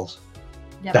marbles.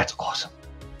 Yep. That's awesome.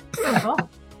 Cool.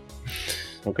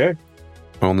 Okay.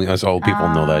 Only us old people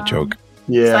know that joke.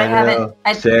 Yeah, So I haven't.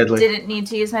 I sadly. didn't need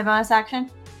to use my bonus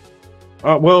action.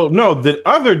 Well, no, the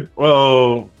other.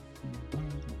 Well,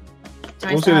 Do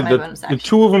I we'll still say have my that bonus the action?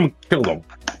 two of them killed him.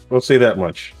 We'll say that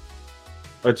much.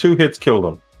 2 hits killed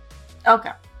him.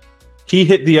 Okay. He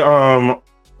hit the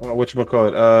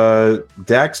whatchamacallit?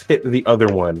 Dax hit the other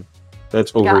one.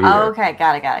 That's over here. Oh, okay.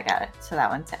 Got it. So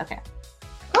that one's okay.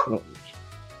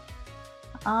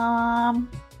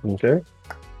 Okay.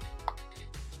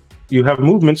 You have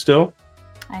movement still.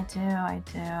 I do.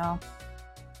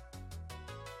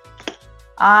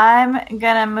 I'm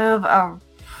gonna move I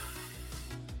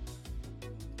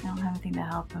don't have anything to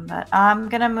help him, but I'm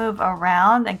gonna move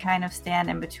around and kind of stand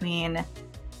in between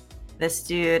this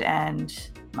dude and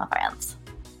my friends.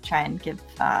 Try and give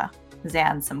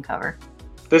Zan some cover.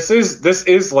 This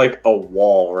is like a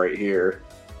wall right here.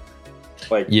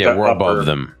 Yeah, the we're upper- above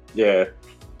them. Yeah.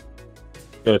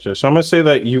 Gotcha. So I'm gonna say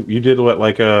that you did what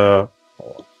I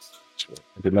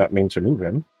did not mean to move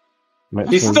him.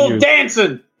 He's still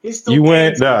dancing. He's still You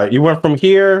dancing. you went from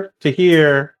here to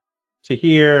here to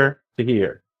here to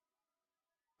here.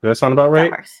 Does that sound about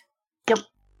right? That works.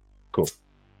 Cool.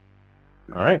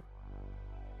 All right.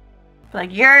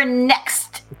 You're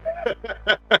next.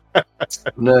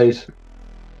 Nice.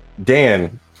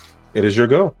 Dan, it is your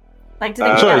go. Do they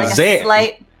get sorry, a Zan.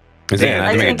 slight? Zan, I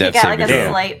I have to make a think he death got saving a throw.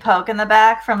 slight poke in the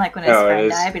back from when his Oh, it friend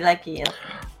is. died. Be like, yeah.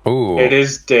 Ooh. It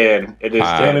is Dan. It is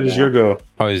Dan, Dan. it is your go.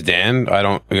 Oh, is Dan? I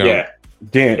don't. Yeah.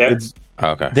 Dan, Yep. it's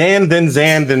Okay. Dan, then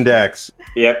Zan, then Dax.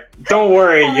 Yep. Don't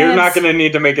worry. Oh, You're not it's- going to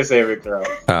need to make a saving throw.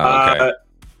 Oh, okay.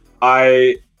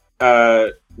 I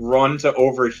run to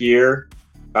over here,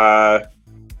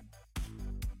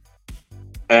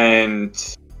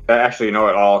 and actually, you know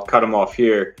what? I'll cut him off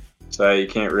here, so you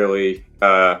can't really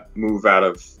move out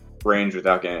of range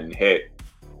without getting hit.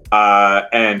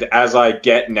 And as I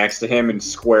get next to him and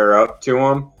square up to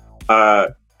him,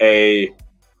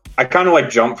 I kind of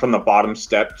jump from the bottom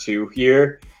step to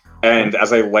here, and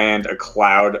as I land, a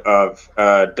cloud of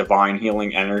divine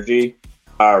healing energy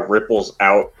ripples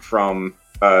out from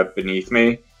beneath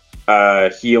me,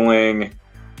 healing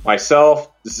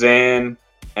myself, Zan,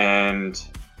 and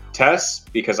Tess,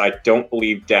 because I don't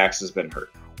believe Dax has been hurt.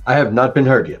 I have not been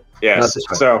hurt yet. Not Yes, this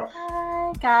way. so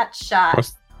I got shot.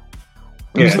 What's-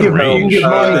 yeah. You can give range.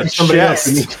 money to somebody else.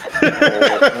 Chest.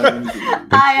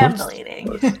 I am bleeding.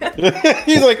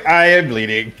 He's like, I am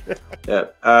bleeding. Yeah.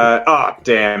 Oh,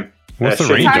 damn. What's the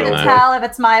That range It's shit- hard on to that? tell if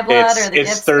it's my blood or the It's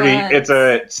gift's 30. blood.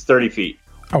 It's 30 feet.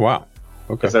 Oh, wow.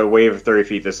 Okay. It's a wave of 30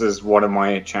 feet. This is one of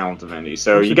my channel divinity.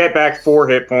 So you get back 4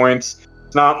 hit points.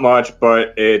 It's not much,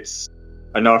 but it's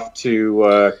enough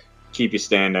to keep you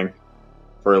standing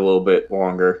for a little bit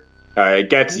longer. It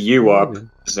gets you up,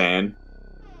 Zan.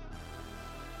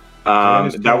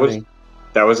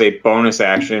 That was a bonus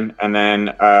action, and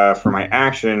then for my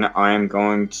action, I'm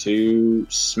going to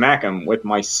smack him with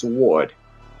my sword.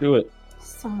 Do it.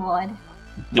 Sword.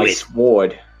 My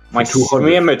sword. My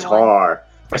 200. scimitar.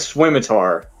 My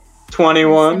scimitar.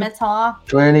 21. Scimitar.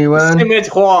 21.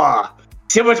 Scimitar.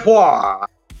 Scimitar.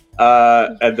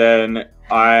 And then You're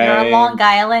a I. Long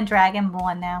Island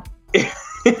Dragonborn now.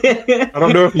 I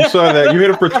don't know if you saw that. You hit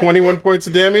him for 21 points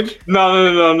of damage?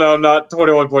 No, not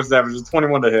 21 points of damage. It's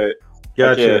 21 to hit.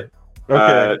 Gotcha.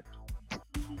 Okay.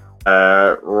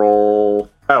 Roll.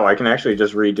 Oh, I can actually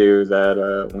just redo that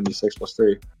 1d6 plus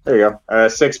 3. There you go.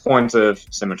 6 points of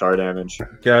scimitar damage.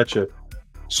 Gotcha.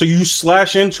 So you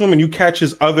slash into him and you catch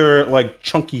his other,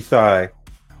 chunky thigh.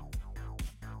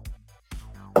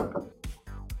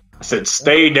 I said,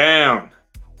 stay down.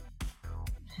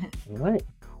 All right.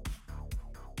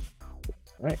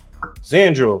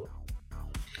 Xandro.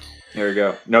 There you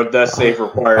go. No death save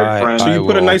required, friend. So you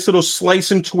put a nice little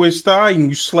slice into his thigh, and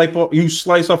you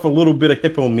slice off a little bit of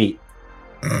hippo meat.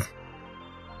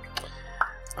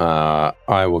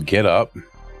 I will get up,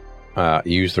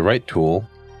 use the right tool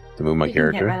to move my You can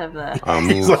character. Get rid of the I'll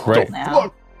move Like, right,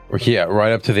 now. yeah,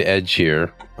 right up to the edge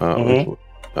here. Mhm.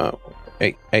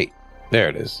 Hey, there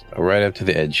it is. Right up to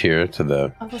the edge here, to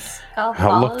the. Oh, the skull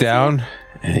I'll look follows down,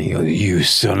 and he goes, "You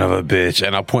son of a bitch!"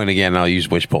 And I'll point again. And I'll use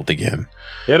Witch Bolt again.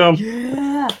 Get him. you.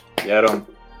 Yeah. Get him.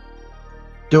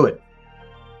 Do it.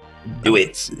 Do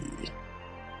it.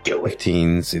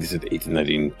 15, 16, 18,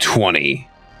 19, 20.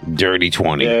 Dirty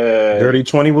 20. Yeah. Dirty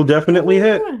 20 will definitely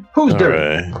hit. Who's All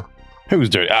dirty? right. Who's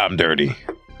dirty? I'm dirty.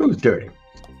 Who's dirty?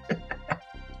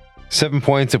 7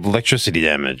 points of electricity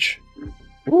damage.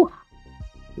 Ooh.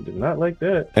 I did not like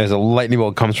that. As a lightning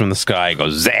bolt comes from the sky, it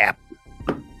goes zap.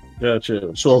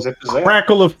 Gotcha. So Zip, zap.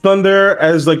 crackle of thunder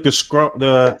as like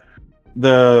the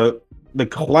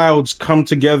clouds come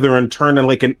together and turn in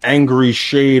like an angry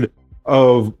shade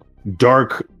of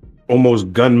dark,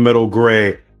 almost gunmetal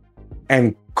gray,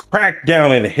 and crack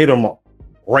down and hit him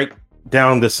right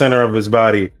down the center of his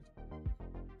body.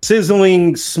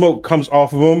 Sizzling smoke comes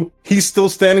off of him. He's still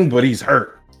standing, but he's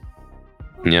hurt.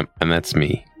 Yep, and that's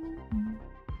me.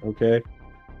 Okay.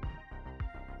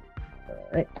 All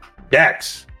right.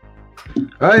 Dax. All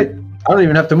right. I don't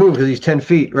even have to move because he's 10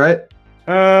 feet, right?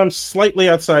 Slightly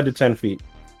outside the 10 feet.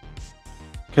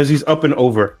 Because he's up and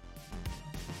over.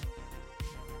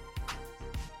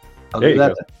 I'll There do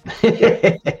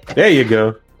that. There you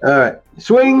go. All right.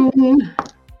 Swing.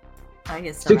 I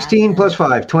guess 16 plus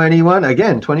 5. 21.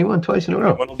 Again, 21 twice in a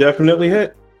row. One will definitely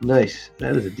hit. Nice.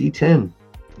 That is a D10.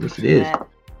 Yes, it is.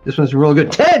 This one's real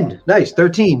good. 10. Nice.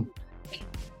 13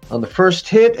 on the first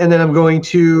hit. And then I'm going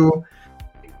to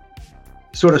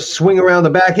sort of swing around the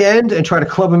back end and try to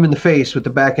club him in the face with the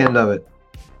back end of it.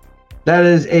 That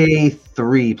is a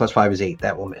 3 plus 5 is 8.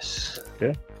 That will miss.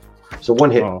 Okay. So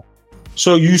one hit. Oh.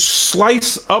 So you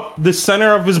slice up the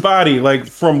center of his body, like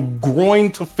from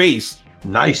groin to face.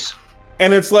 Nice.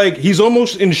 And it's like he's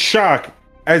almost in shock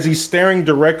as he's staring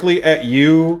directly at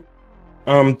you,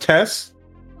 Tess.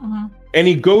 Mm-hmm. And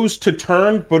he goes to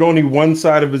turn, but only one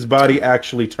side of his body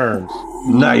actually turns.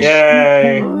 Nice.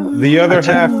 Yay. The other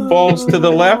half falls to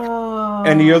the left,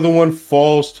 and the other one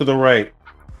falls to the right.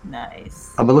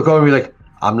 Nice. I'm going to look over and be like,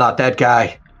 I'm not that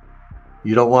guy.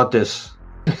 You don't want this.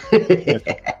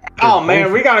 Oh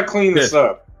man, we gotta clean this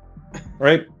up.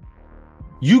 Right?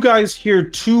 You guys hear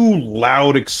two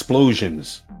loud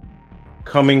explosions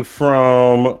coming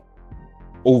from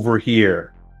over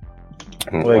here,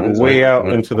 like way out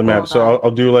into the map. So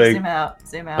I'll do like Zoom out.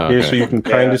 Zoom out. here so you can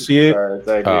kind of see it. Sorry,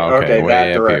 thank you. Oh, okay, way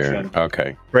that up direction. here.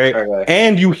 Okay. Right? Okay.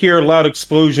 And you hear loud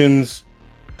explosions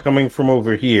coming from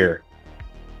over here.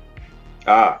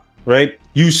 Ah. Right?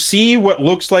 You see what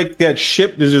looks like that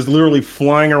ship is just literally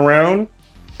flying around,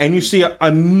 and you see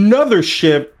another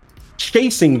ship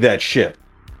chasing that ship.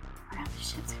 Where are the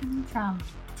ships coming from?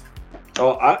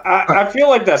 Oh, I feel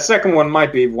like that second one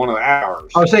might be one of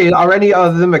ours. I was saying, are any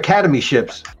of them Academy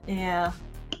ships? Yeah.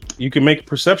 You can make a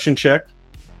perception check.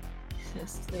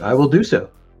 I will do so.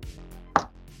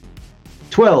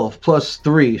 12 plus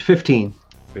 3, 15.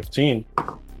 15.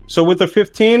 So with the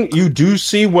 15, you do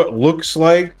see what looks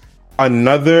like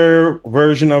another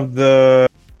version of the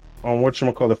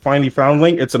whatchamacallit, the Findy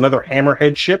Foundling. It's another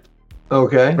hammerhead ship.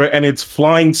 Okay. Right? And it's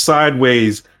flying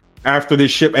sideways after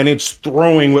this ship, and it's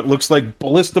throwing what looks like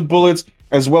ballista bullets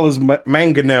as well as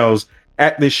mangonels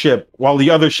at this ship, while the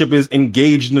other ship is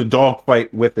engaged in a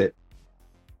dogfight with it.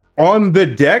 On the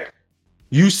deck,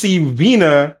 you see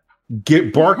Vina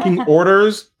barking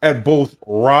orders at both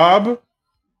Rob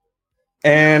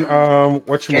and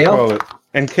whatchamacallit,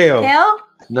 and Kale. Kale?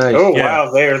 Nice. Oh Yeah.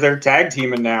 wow, they're tag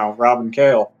teaming now, Rob and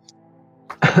Kale.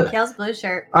 Kale's blue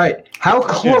shirt. All right. How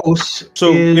close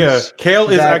So is Kale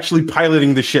is that- actually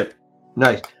piloting the ship.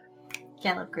 Nice.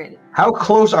 Can't upgrade it. How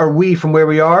close are we from where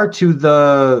we are to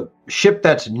the ship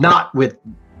that's not with,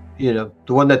 the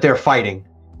one that they're fighting?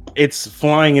 It's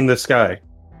flying in the sky.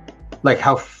 Like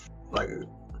how,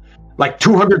 like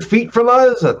 200 feet from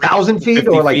us, 1,000 feet, 50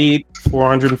 or like feet,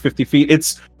 450 feet.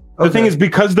 The thing is,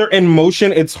 because they're in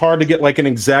motion, it's hard to get like an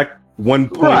exact one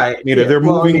point. Right, yeah, They're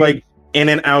well, moving I mean- like in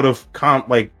and out of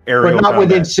aerial. but not combat.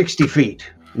 within 60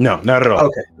 feet. No, not at all.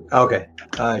 Okay. Okay.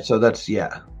 All right. So that's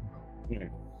yeah. Yeah.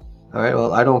 All right.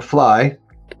 Well, I don't fly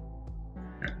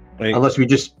Like, unless we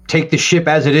just take the ship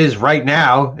as it is right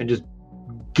now and just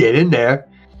get in there.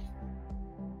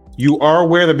 you are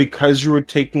aware that because you were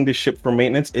taking the ship for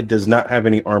maintenance, it does not have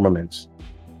any armaments.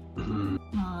 Hmm.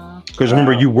 Because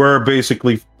remember, you were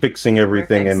basically fixing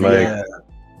everything, and fixing like it.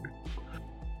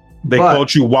 they But-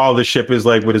 caught you while the ship is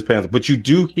like with his pants. But you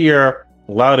do hear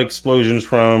loud explosions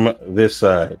from this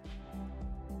side.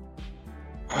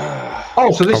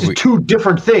 Oh, so this Are we- is two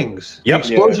different things. Yep.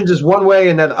 Explosions is one way,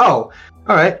 and then all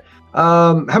right.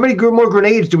 How many more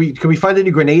grenades do we? Can we find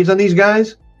any grenades on these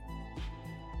guys?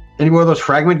 Any more of those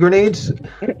fragment grenades?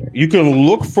 You can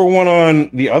look for one on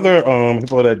the other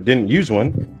people that didn't use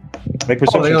one. Make Oh,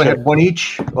 perception they only check. had one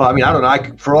each. Well, I mean, I don't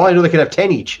know. For all I know, they could have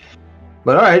 10 each.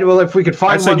 But all right. Well, if we could I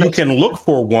find said one, you that's- can look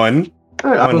for one.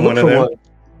 All right, I on can one look of for them. one.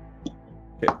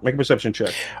 Okay, make a perception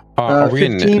check. Are we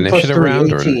in 15 plus initiative 3,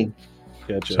 round? Or... 18.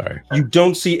 Gotcha. Sorry. You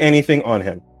don't see anything on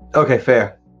him. Okay,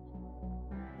 fair.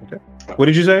 What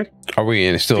did you say? Are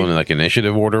we still in like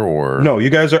initiative order or No, you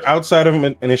guys are outside of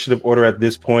an initiative order at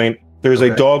this point. There's a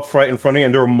Okay. dogfight in front of you,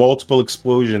 and there are multiple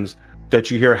explosions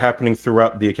that you hear happening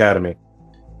throughout the academy.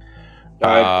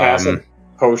 I'd pass a Um,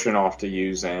 potion off to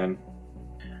you, Zan.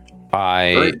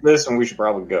 I Drink this, and we should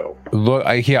probably go. look?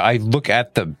 I look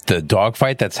at the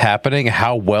dogfight that's happening.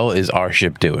 How well is our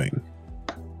ship doing?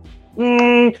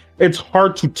 It's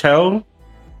hard to tell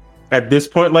at this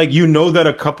point. Like, you know that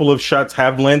a couple of shots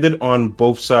have landed on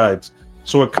both sides,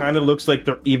 so it kind of looks like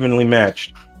they're evenly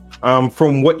matched.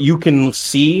 From what you can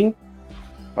see,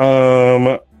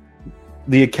 the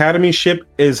Academy ship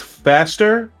is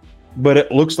faster, but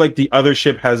it looks like the other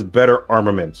ship has better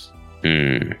armaments.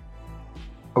 Hmm.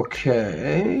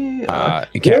 Okay.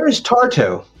 Okay. Where is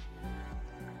Tarto?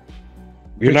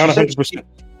 You're But not she said- 100%.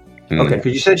 Okay,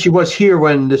 because you said she was here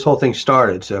when this whole thing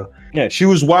started. So Yeah, she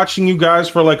was watching you guys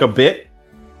for like a bit,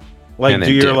 like And then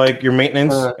do your dipped. like your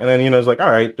maintenance, and then it's like,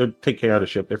 all right, they'll take care of the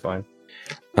ship. They're fine.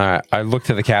 All right. I look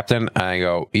to the captain and I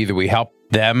go, either we help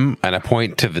them and I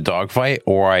point to the dogfight,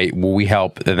 or will we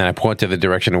help and then I point to the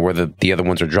direction of where the other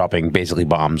ones are dropping basically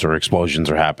bombs or explosions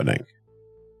are happening.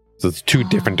 So it's two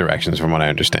different directions from what I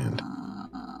understand.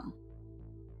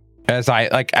 As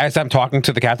I'm talking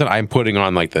to the captain, I'm putting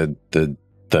on like the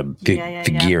Yeah.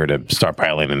 gear to start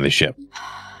piloting the ship.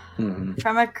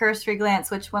 From a cursory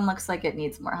glance, which one looks like it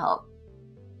needs more help?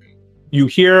 You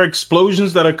hear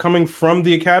explosions that are coming from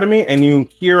the academy, and you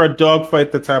hear a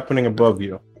dogfight that's happening above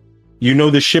you. You know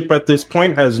the ship at this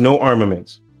point has no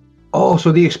armaments. oh,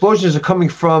 so the explosions are coming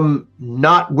from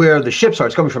not where the ships are.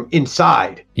 It's coming from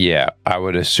inside. Yeah, I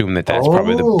would assume that that's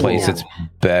probably the place Yeah. that's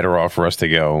better off for us to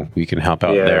go. We can help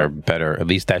out Yeah. there better. At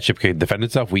least that ship can defend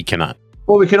itself. We cannot.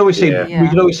 Well, we can always say Yeah. we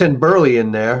can always send Burley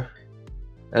in there.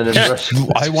 And then the rest-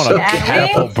 I want to Can we?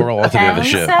 catapult Burl off the Can other we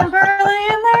ship. send Burley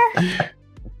in there?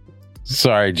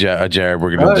 Sorry, Jared.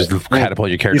 We're gonna All right. just catapult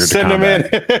your You character to send them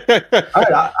combat. in. All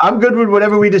right, I'm good with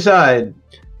whatever we decide.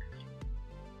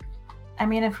 I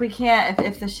mean, if we can't,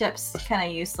 if the ship's kind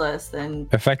of useless, then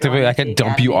Effectively, going I to can the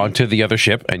dump you academy. onto the other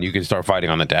ship, and you can start fighting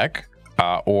on the deck.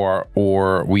 Or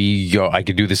we go. I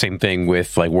could do the same thing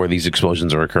with like where these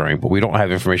explosions are occurring, but we don't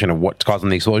have information of what's causing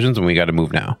the explosions, and we got to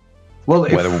move now. Well,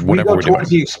 if Whatever we go we're towards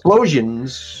doing. the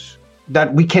explosions,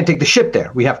 that we can't take the ship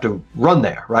there. We have to run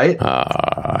there, right?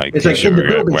 It's like in the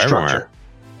building structure.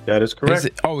 That is correct.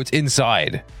 It's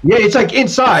inside. Yeah, it's like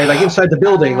inside the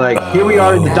building. Like here we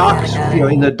are in the docks,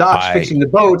 in the docks I- fixing the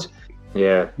boats.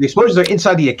 Yeah. The explosions are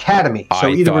inside the academy. So I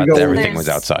either we thought go. everything was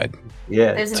There's- outside.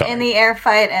 Yeah. There's an Sorry. in the air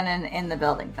fight and an in the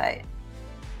building fight.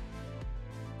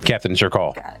 Captain, sure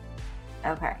call. Got it.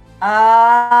 Okay.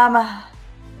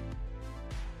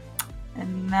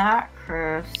 In that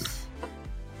case,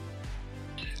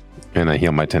 And I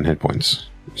heal my 10 hit points.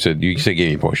 You said give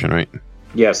me a potion, right?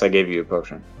 Yes, I gave you a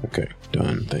potion. Okay,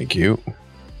 done. Thank you.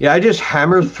 Yeah, I just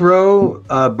hammer throw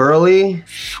Burley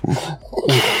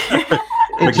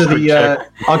into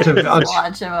the onto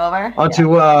launch him over.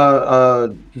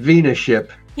 onto Venus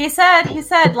ship. He said,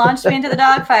 launch me into the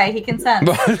dogfight. He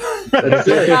consents. That's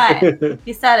it. Fine.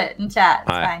 He said it in chat.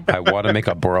 It's fine. I want to make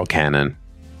a burl cannon.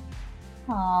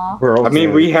 Aw. I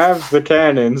mean, we have the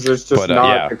cannons. It's just But,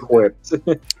 not yeah. equipped.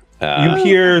 You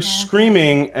hear Okay.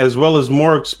 screaming as well as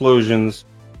more explosions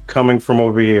coming from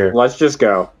over here. Let's just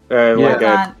go. Yeah. Look Hold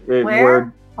at on. it. Where?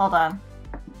 We're Hold on.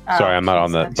 Oh, Sorry, I'm not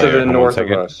on the- okay. to the Hold on north a of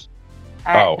second. us.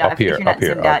 All right, Oh, no, up if here, you're not up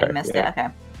here, zoomed out, okay. you missed Yeah. it. Okay.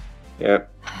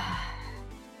 Yep.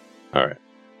 All right.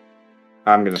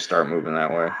 I'm gonna start moving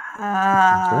that way.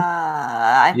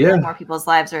 I feel Yeah. like more people's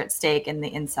lives are at stake in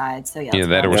the inside. So yeah. Yeah, let's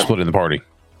that go. or we're splitting the party.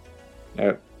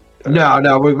 Yep.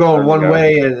 No, we're going There we one go.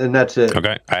 way, and that's it.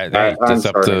 Okay, I'm it's up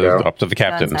starting to go. to the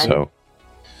captain. inside. So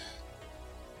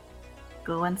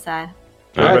Go inside.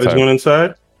 Everybody's Alright, going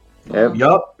inside? Yep.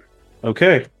 Yup.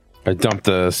 Okay. I dumped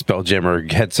the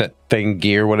Spelljammer headset thing,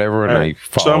 gear, whatever, and Alright. I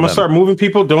follow So I'm going them. to start moving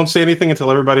people. Don't say anything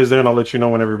until everybody's there, and I'll let you know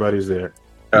when everybody's there.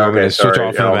 want me Okay, to switch sorry.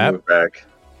 off the I'll map? move back.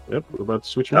 Yep, we're about to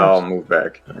switch I'll maps. move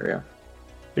back. There we go.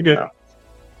 You're good. Oh.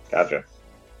 Gotcha.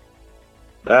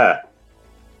 Ah,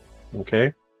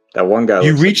 Okay. that one guy.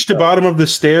 You looks reach the like- bottom of the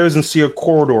stairs and see a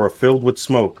corridor filled with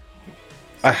smoke.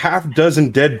 A half dozen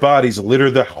dead bodies litter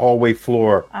the hallway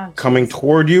floor. Oh, Coming jeez.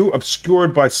 toward you,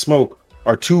 obscured by smoke,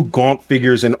 are two gaunt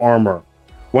figures in armor.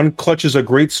 One clutches a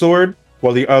greatsword,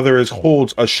 while the other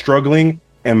holds a struggling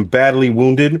and badly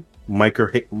wounded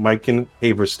Myken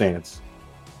Haverstance.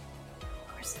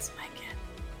 Where's this Mike?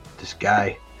 This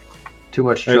guy. Too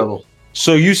much Hey. trouble.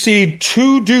 So you see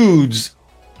two dudes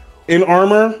in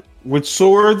armor with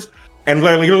swords and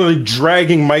like literally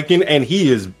dragging Myken, and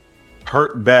he is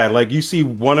hurt bad. Like you see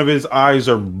one of his eyes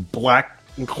are black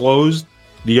and closed.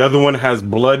 The other one has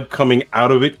blood coming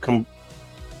out of it.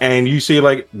 And you see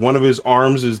like one of his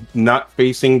arms is not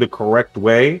facing the correct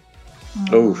way.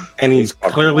 Oof. And he's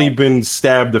fucking clearly wrong. been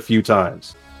stabbed a few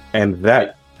times. And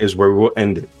that is where we'll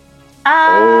end it.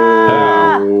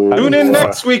 Ah! Oh. Tune in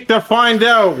next week to find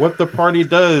out what the party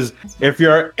does. If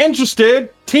you're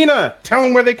interested, Tina, tell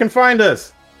them where they can find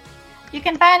us. You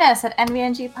can find us at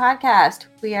NVNG Podcast.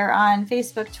 We are on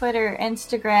Facebook, Twitter,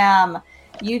 Instagram,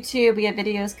 YouTube. We have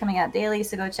videos coming out daily,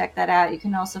 so go check that out. You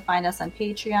can also find us on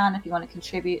Patreon if you want to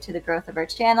contribute to the growth of our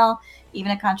channel.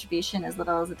 Even a contribution as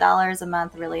little as $1 a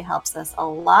month really helps us a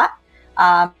lot.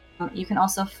 You can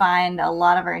also find a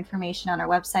lot of our information on our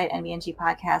website,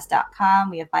 nvngpodcast.com.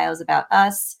 We have bios about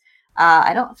us.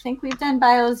 I don't think we've done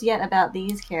bios yet about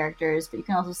these characters, but you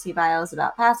can also see bios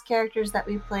about past characters that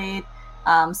we've played,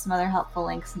 some other helpful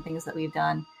links and things that we've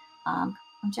done. Come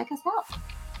check us out.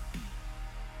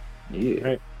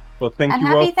 Yeah. Well, thank And you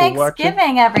all happy for watching.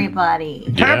 Thanksgiving,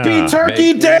 everybody. Happy Yeah,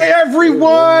 Turkey bacon. Day,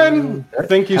 everyone!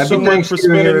 Thank you so Happy much for Thanksgiving,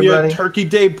 spending your everybody. Turkey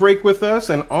Day break with us,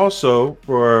 and also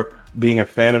for being a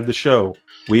fan of the show.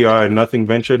 We are Nothing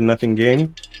Ventured, Nothing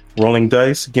Gained. Rolling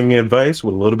dice, give me advice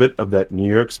with a little bit of that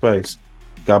New York spice.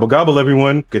 Gobble gobble,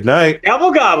 everyone. Good night.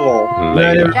 Gobble gobble. Good night,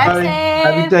 Later. everybody. Drive safe.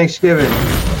 Happy Thanksgiving.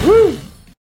 Woo!